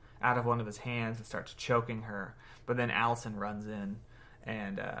knife out of one of his hands and starts choking her. But then Allison runs in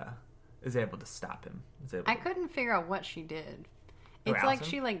and is able to stop him. I couldn't figure out what she did. It's like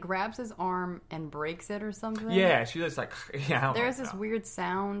she grabs his arm and breaks it or something. Yeah, she just There's this weird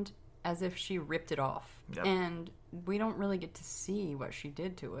sound as if she ripped it off. Yep. And we don't really get to see what she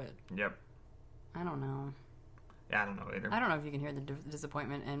did to it. Yep. I don't know. Yeah, I don't know either. I don't know if you can hear the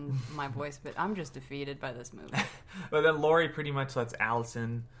disappointment in my voice, but I'm just defeated by this movie. But then Laurie pretty much lets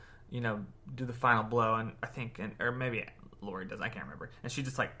Allison, do the final blow, and I think, or maybe Laurie does, I can't remember, and she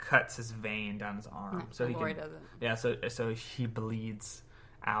just cuts his vein down his arm, so he Laurie doesn't. Yeah, so he bleeds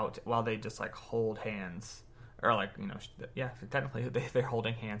out while they just hold hands, or technically they're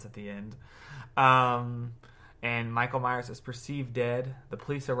holding hands at the end. And Michael Myers is perceived dead. The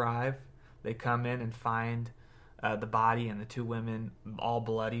police arrive. They come in and find the body and the two women all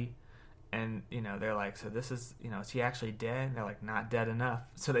bloody. And, they're like, so this is, is he actually dead? And they're like, not dead enough.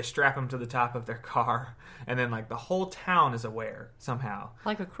 So they strap him to the top of their car. And then, the whole town is aware somehow.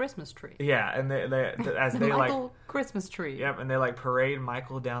 Like a Christmas tree. Yeah, and they as they, Michael Christmas tree. Yep, and they, parade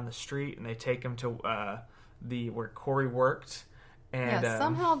Michael down the street. And they take him to where Corey worked. And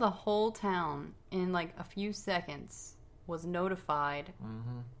somehow the whole town, in, a few seconds, was notified.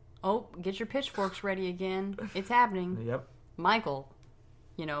 Mm-hmm. Oh, get your pitchforks ready again. It's happening. Yep. Michael's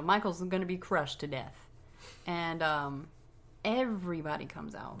going to be crushed to death. And everybody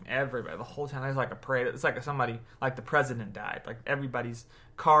comes out. Everybody. The whole town. There's a parade. It's somebody, the president died. Everybody's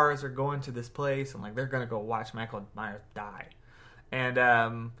cars are going to this place, and, they're going to go watch Michael Myers die.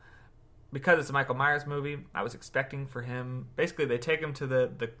 And because it's a Michael Myers movie, I was expecting for him... Basically, they take him to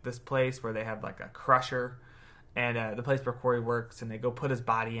this place where they have, a crusher, and the place where Corey works, and they go put his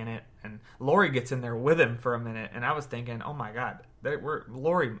body in it, and Laurie gets in there with him for a minute, and I was thinking, oh my god,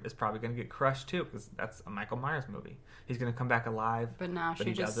 Laurie is probably going to get crushed too, because that's a Michael Myers movie. He's going to come back alive. But now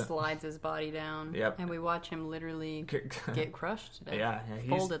she just slides his body down, and we watch him literally get crushed to death. Yeah,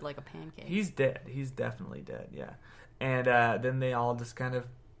 folded like a pancake. He's dead. He's definitely dead, yeah. And then they all just kind of,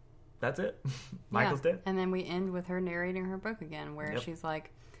 that's it. Michael's dead. And then we end with her narrating her book again, where she's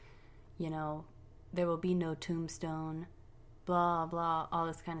like, there will be no tombstone, blah, blah, all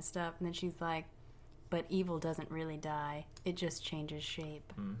this kind of stuff. And then she's like, but evil doesn't really die. It just changes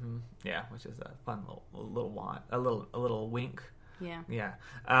shape. Mm-hmm. Yeah, which is a fun little want, a little wink. Yeah. Yeah.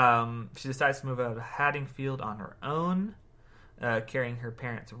 She decides to move out of Haddingfield on her own, carrying her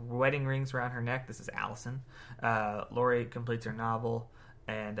parents' wedding rings around her neck. This is Allison. Laurie completes her novel.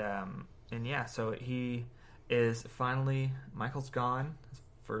 And yeah, so he is finally, Michael's gone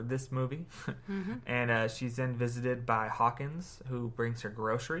for this movie. Mm-hmm. And she's then visited by Hawkins, who brings her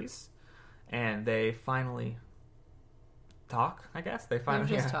groceries. And they finally talk, I guess. They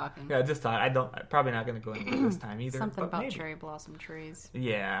finally talking. Yeah, just talk. I'm probably not going to go into it this time either. Something about maybe. cherry blossom trees.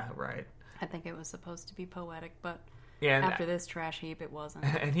 Yeah, right. I think it was supposed to be poetic, but yeah, after this trash heap, it wasn't.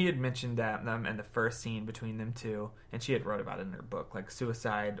 And he had mentioned that in the first scene between them two, and she had wrote about it in her book, like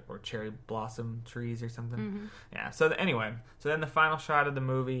suicide or cherry blossom trees or something. Mm-hmm. Yeah. So anyway, then the final shot of the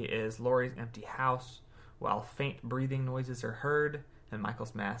movie is Laurie's empty house, while faint breathing noises are heard, and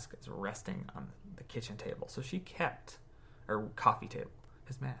Michael's mask is resting on the kitchen table. So she kept, or coffee table,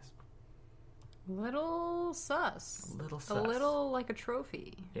 his mask. Little sus. A little like a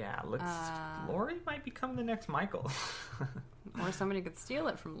trophy. Yeah, Laurie might become the next Michael. Or somebody could steal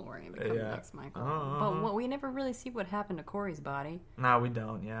it from Laurie and become the next Michael. But we never really see what happened to Corey's body. No, we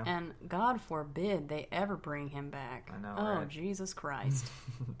don't, yeah. And God forbid they ever bring him back. I know, Oh, right? Jesus Christ.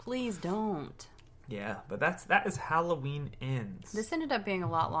 Please don't. Yeah, but that is Halloween Ends. This ended up being a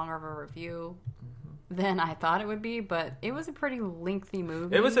lot longer of a review than I thought it would be, but it was a pretty lengthy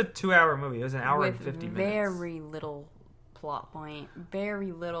movie. It was a 2-hour movie. It was an hour and 50 minutes. Very little plot point,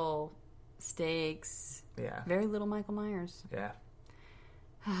 very little stakes. Yeah. Very little Michael Myers. Yeah.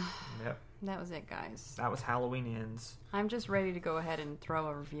 Yep. That was it, guys. That was Halloween Ends. I'm just ready to go ahead and throw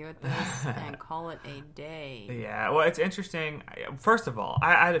a review at this and call it a day. Yeah, well, it's interesting. First of all,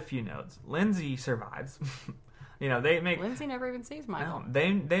 I had a few notes. Lindsay survives. Lindsay never even sees Michael.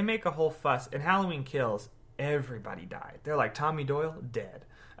 No, they make a whole fuss. In Halloween Kills, everybody died. They're like, Tommy Doyle, dead.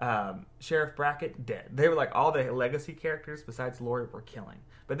 Sheriff Brackett, dead. They were like, all the legacy characters besides Laurie were killing.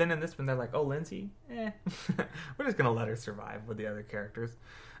 But then in this one, they're like, oh, Lindsay? We're just going to let her survive with the other characters.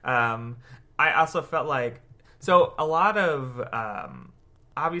 I also felt like, so a lot of,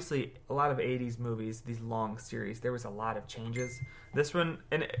 obviously, a lot of 80s movies, these long series, there was a lot of changes. This one,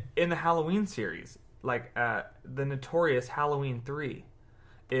 in the Halloween series, like the notorious Halloween 3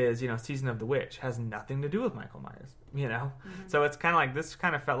 is, Season of the Witch, has nothing to do with Michael Myers, Mm-hmm. So it's kind of like, this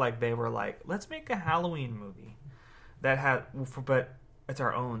kind of felt like they were like, let's make a Halloween movie that had, but it's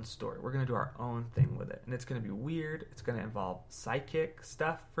our own story. We're going to do our own thing with it. And it's going to be weird. It's going to involve psychic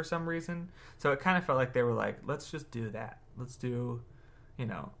stuff for some reason. So it kind of felt like they were like, let's just do that. Let's do,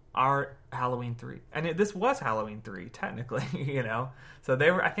 our Halloween 3. And this was Halloween 3, technically, So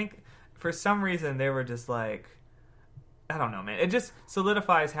they were, I think, for some reason, they were just like, I don't know, man. It just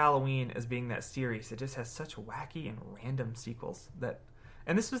solidifies Halloween as being that series. It just has such wacky and random sequels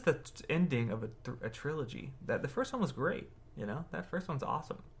and this was the ending of a trilogy. That the first one was great. That first one's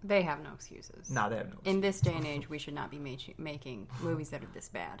awesome. They have no excuses. No, they have no excuses. In this day and age, we should not be making movies that are this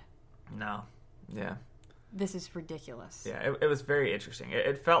bad. No. Yeah. This is ridiculous. Yeah, it was very interesting.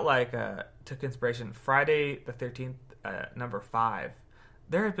 It felt like, took inspiration, Friday the 13th, number 5.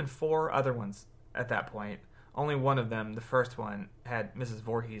 There had been 4 other ones at that point. Only one of them, the first one, had Mrs.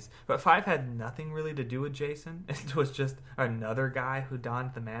 Voorhees. But 5 had nothing really to do with Jason. It was just another guy who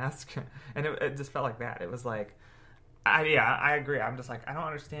donned the mask. And it just felt like that. It was like, I agree. I'm just like, I don't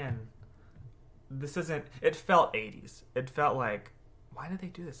understand. This isn't, it felt 80s. It felt like, why did they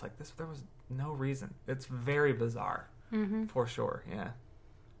do this? Like, there was no reason. It's very bizarre. Mm-hmm. For sure, yeah.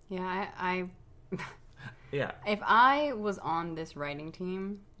 Yeah, I yeah. If I was on this writing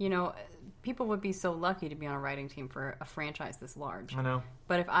team, people would be so lucky to be on a writing team for a franchise this large. I know.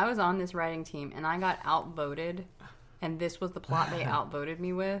 But if I was on this writing team and I got outvoted, and this was the plot they outvoted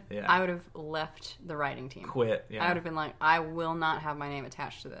me with, yeah. I would have left the writing team. Quit, yeah. I would have been like, I will not have my name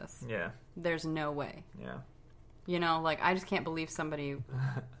attached to this. Yeah. There's no way. Yeah. I just can't believe somebody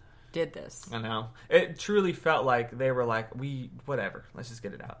did this. I know. It truly felt like they were like, whatever, let's just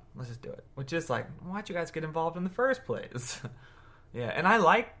get it out. Let's just do it. Which is like, why'd you guys get involved in the first place? Yeah, and I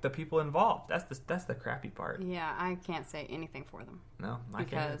like the people involved. That's the crappy part. Yeah, I can't say anything for them. No, I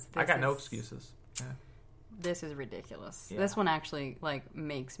can't. I got no excuses. Yeah. This is ridiculous. Yeah. This one actually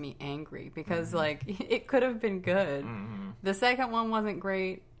makes me angry because it could have been good. Mm-hmm. The second one wasn't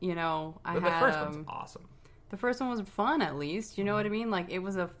great. But the first one's awesome. The first one was fun, at least. You know what I mean? Like, it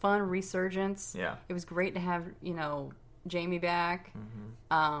was a fun resurgence. Yeah. It was great to have Jamie back.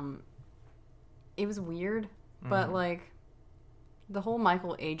 Mm-hmm. It was weird, but the whole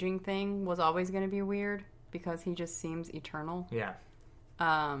Michael aging thing was always going to be weird because he just seems eternal. Yeah.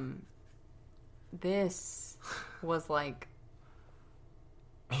 This was like...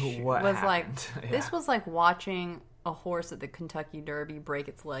 What happened? Yeah. This was like watching a horse at the Kentucky Derby break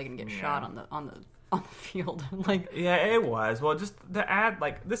its leg and get shot on the field. Yeah, it was. Well, just the ad,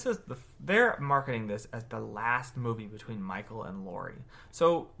 they're marketing this as the last movie between Michael and Laurie.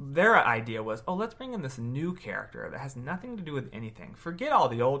 So their idea was, let's bring in this new character that has nothing to do with anything. Forget all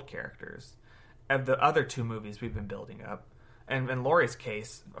the old characters of the other 2 movies we've been building up. And in Laurie's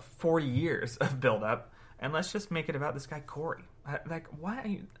case, 40 years of build up. And let's just make it about this guy, Corey. Why are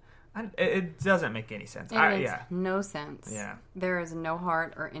you... it doesn't make any sense. It makes no sense. Yeah. There is no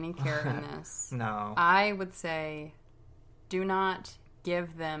heart or any care in this. No. I would say do not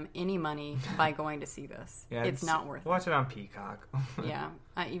give them any money by going to see this. Yeah, it's not worth it. Watch it on Peacock. Yeah.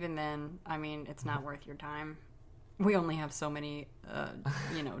 Even then, it's not worth your time. We only have so many,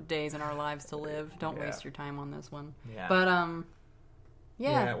 days in our lives to live. Don't waste your time on this one. Yeah. But,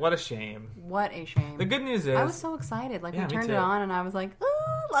 yeah, what a shame. What a shame. The good news is... I was so excited. We turned it on and I was like,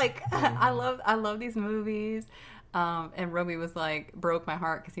 ooh, I love these movies. And Roby was broke my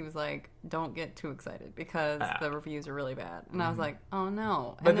heart because he was like, don't get too excited because the reviews are really bad. And I was like, oh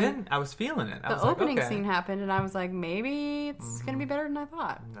no. And but then I was feeling it. The opening scene happened and I was like, maybe it's going to be better than I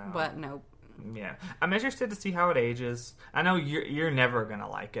thought. No. But nope. Yeah, I'm interested to see how it ages. I know you're never gonna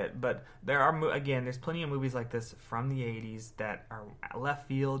like it, but there's plenty of movies like this from the '80s that are left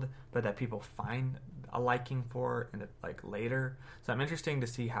field, but that people find a liking for and later. So I'm interested to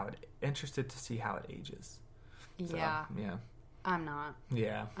see how it ages. So, yeah, I'm not.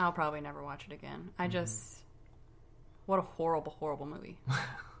 Yeah, I'll probably never watch it again. What a horrible movie.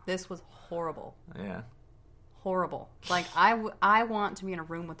 This was horrible. Yeah. Horrible. I want to be in a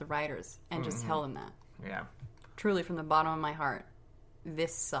room with the writers and just tell them that. Yeah. Truly, from the bottom of my heart,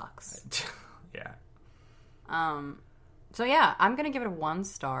 this sucks. Yeah. So yeah, I'm gonna give it a 1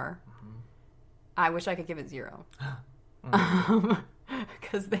 star. Mm-hmm. I wish I could give it 0. Because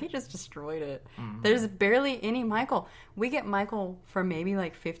because they just destroyed it. There's barely any Michael. We get Michael for maybe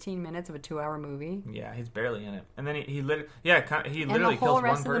like 15 minutes of a 2-hour movie. Yeah, he's barely in it, and then he literally kills one person. And the whole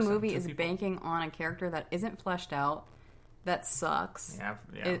rest of the movie is banking on a character that isn't fleshed out, that sucks.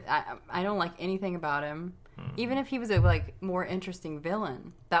 Yeah. I don't like anything about him. Even if he was a like more interesting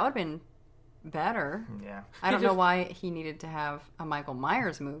villain, that would have been better. Yeah. I don't know why he needed to have a Michael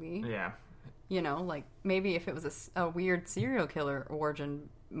Myers movie. Yeah. You know, like maybe if it was a weird serial killer origin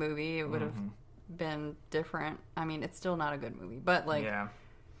movie, it would have been different. I mean, it's still not a good movie, but like, yeah.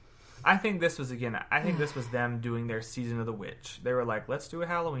 I think this was them doing their Season of the Witch. They were like, let's do a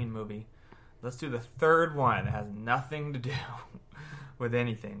Halloween movie. Let's do the third one that has nothing to do with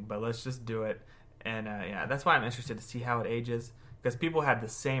anything, but let's just do it. And yeah, that's why I'm interested to see how it ages, because people had the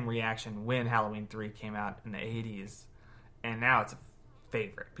same reaction when Halloween 3 came out in the 80s, and now it's a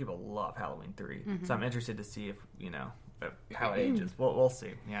favorite. People love Halloween 3. So I'm interested to see if, how it ages. We'll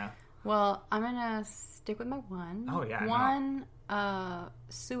see. Yeah. Well, I'm going to stick with my one. Oh, yeah. One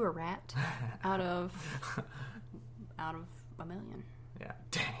sewer rat out of a million. Yeah.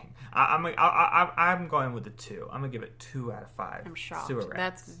 Dang. I'm going with the 2. I'm going to give it 2 out of 5. I'm shocked. Sewer rats.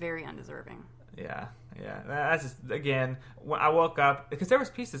 That's very undeserving. Yeah. That's just, again, when I woke up, because there was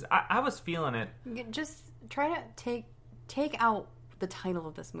pieces, I was feeling it. Just try to take out the title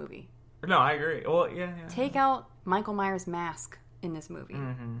of this movie. No, I agree. Well, yeah. Take out Michael Myers' mask in this movie.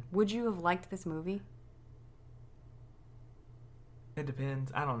 Would you have liked this movie? It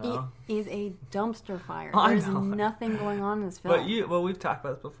depends. I don't know. It is a dumpster fire. I There's know. nothing going on in this film. But we've talked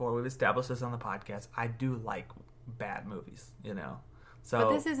about this before. We've established this on the podcast. I do like bad movies, So,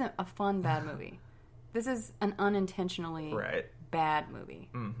 but this isn't a fun bad movie. This is an unintentionally bad movie.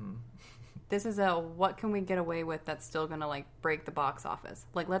 This is a what can we get away with that's still going to like break the box office.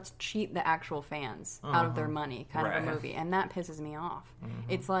 Like, let's cheat the actual fans out of their money kind of a movie. And that pisses me off.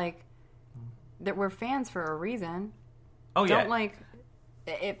 It's like that we're fans for a reason. Oh, yeah. Don't like,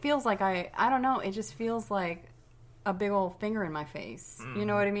 it feels like I don't know. It just feels like a big old finger in my face. You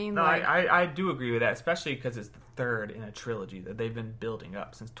know what I mean? No, like, I do agree with that, especially because it's the third in a trilogy that they've been building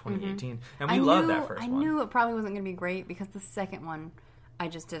up since 2018. And we love that first one. I knew it probably wasn't going to be great because the second one, I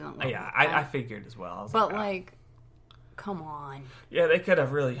just didn't love. Yeah, I figured as well. But like, come on. Yeah, they could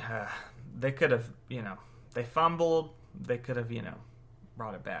have really, they fumbled. They could have,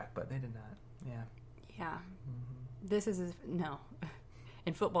 brought it back, but they did not. Yeah. Yeah. This is, no.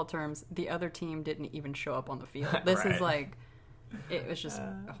 In football terms, the other team didn't even show up on the field. This is like, it was just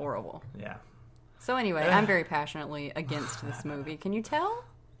horrible. Yeah. So anyway, I'm very passionately against this movie. Can you tell?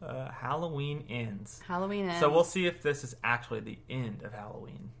 Halloween ends. Halloween ends. So we'll see if this is actually the end of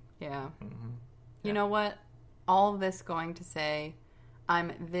Halloween. Yeah. You know what? All of this going to say,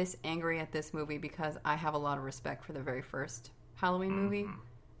 I'm this angry at this movie because I have a lot of respect for the very first Halloween movie.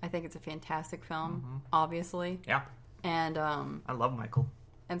 I think it's a fantastic film, obviously. Yeah. And I love Michael.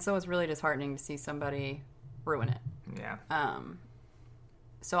 And so it's really disheartening to see somebody ruin it. Yeah.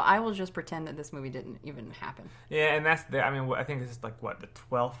 So I will just pretend that this movie didn't even happen. Yeah, and that's I think this is like the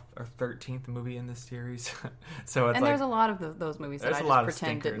 12th or 13th movie in this series. So it's there's a lot of those movies that I just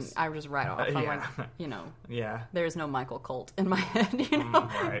pretend didn't. I just write off. I'm like, yeah. There's no Michael cult in my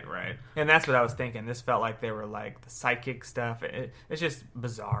head. Right. And that's what I was thinking. This felt like they were like the psychic stuff. It's just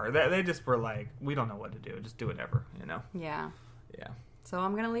bizarre. They just were like, we don't know what to do. Just do whatever. Yeah. Yeah. So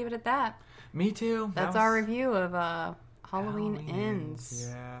I'm gonna leave it at that. Me too. That's our review of Halloween Ends.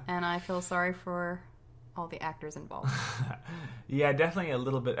 Yeah. And I feel sorry for all the actors involved. Yeah, definitely a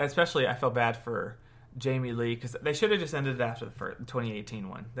little bit. Especially, I feel bad for Jamie Lee, because they should have just ended it after the 2018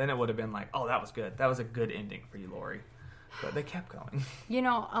 one. Then it would have been like, oh, that was good. That was a good ending for you, Laurie. But they kept going.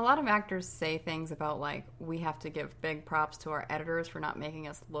 A lot of actors say things about, like, we have to give big props to our editors for not making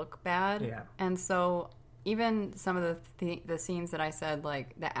us look bad. Yeah. And so even some of the scenes that I said,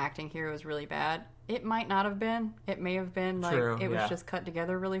 like, the acting here was really bad, it might not have been. It may have been, like, True, it was just cut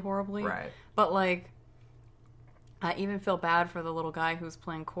together really horribly. Right. But, like, I even feel bad for the little guy who's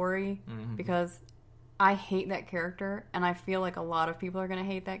playing Corey, because I hate that character, and I feel like a lot of people are going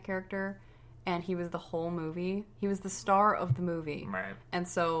to hate that character, and he was the whole movie. He was the star of the movie. Right. And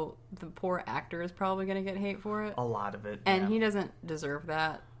so the poor actor is probably going to get hate for it. A lot of it. And he doesn't deserve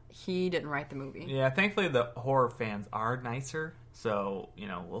that. He didn't write the movie. Yeah, thankfully the horror fans are nicer, so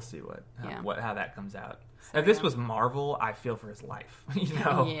we'll see how that comes out. So, if this was Marvel, I feel for his life.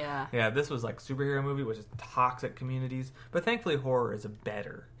 Yeah, this was like superhero movie, which is toxic communities, but thankfully horror is a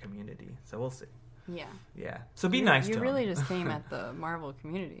better community. So we'll see. Yeah. So be nice to him. You really just came at the Marvel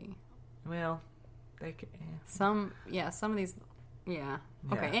community. Well, they can. Some of these Yeah.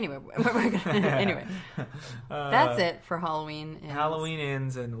 Yeah. Okay. Anyway, anyway, that's it for Halloween. Ends. Halloween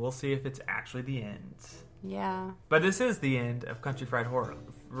ends, and we'll see if it's actually the end. Yeah. But this is the end of Country Fried Horror.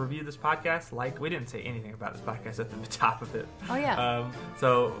 Review this podcast. We didn't say anything about this podcast at the top of it. Oh yeah.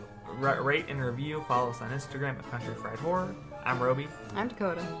 So rate and review. Follow us on Instagram at Country Fried Horror. I'm Roby. I'm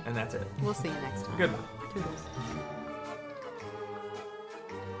Dakota. And that's it. We'll see you next time. Goodbye. Toodles.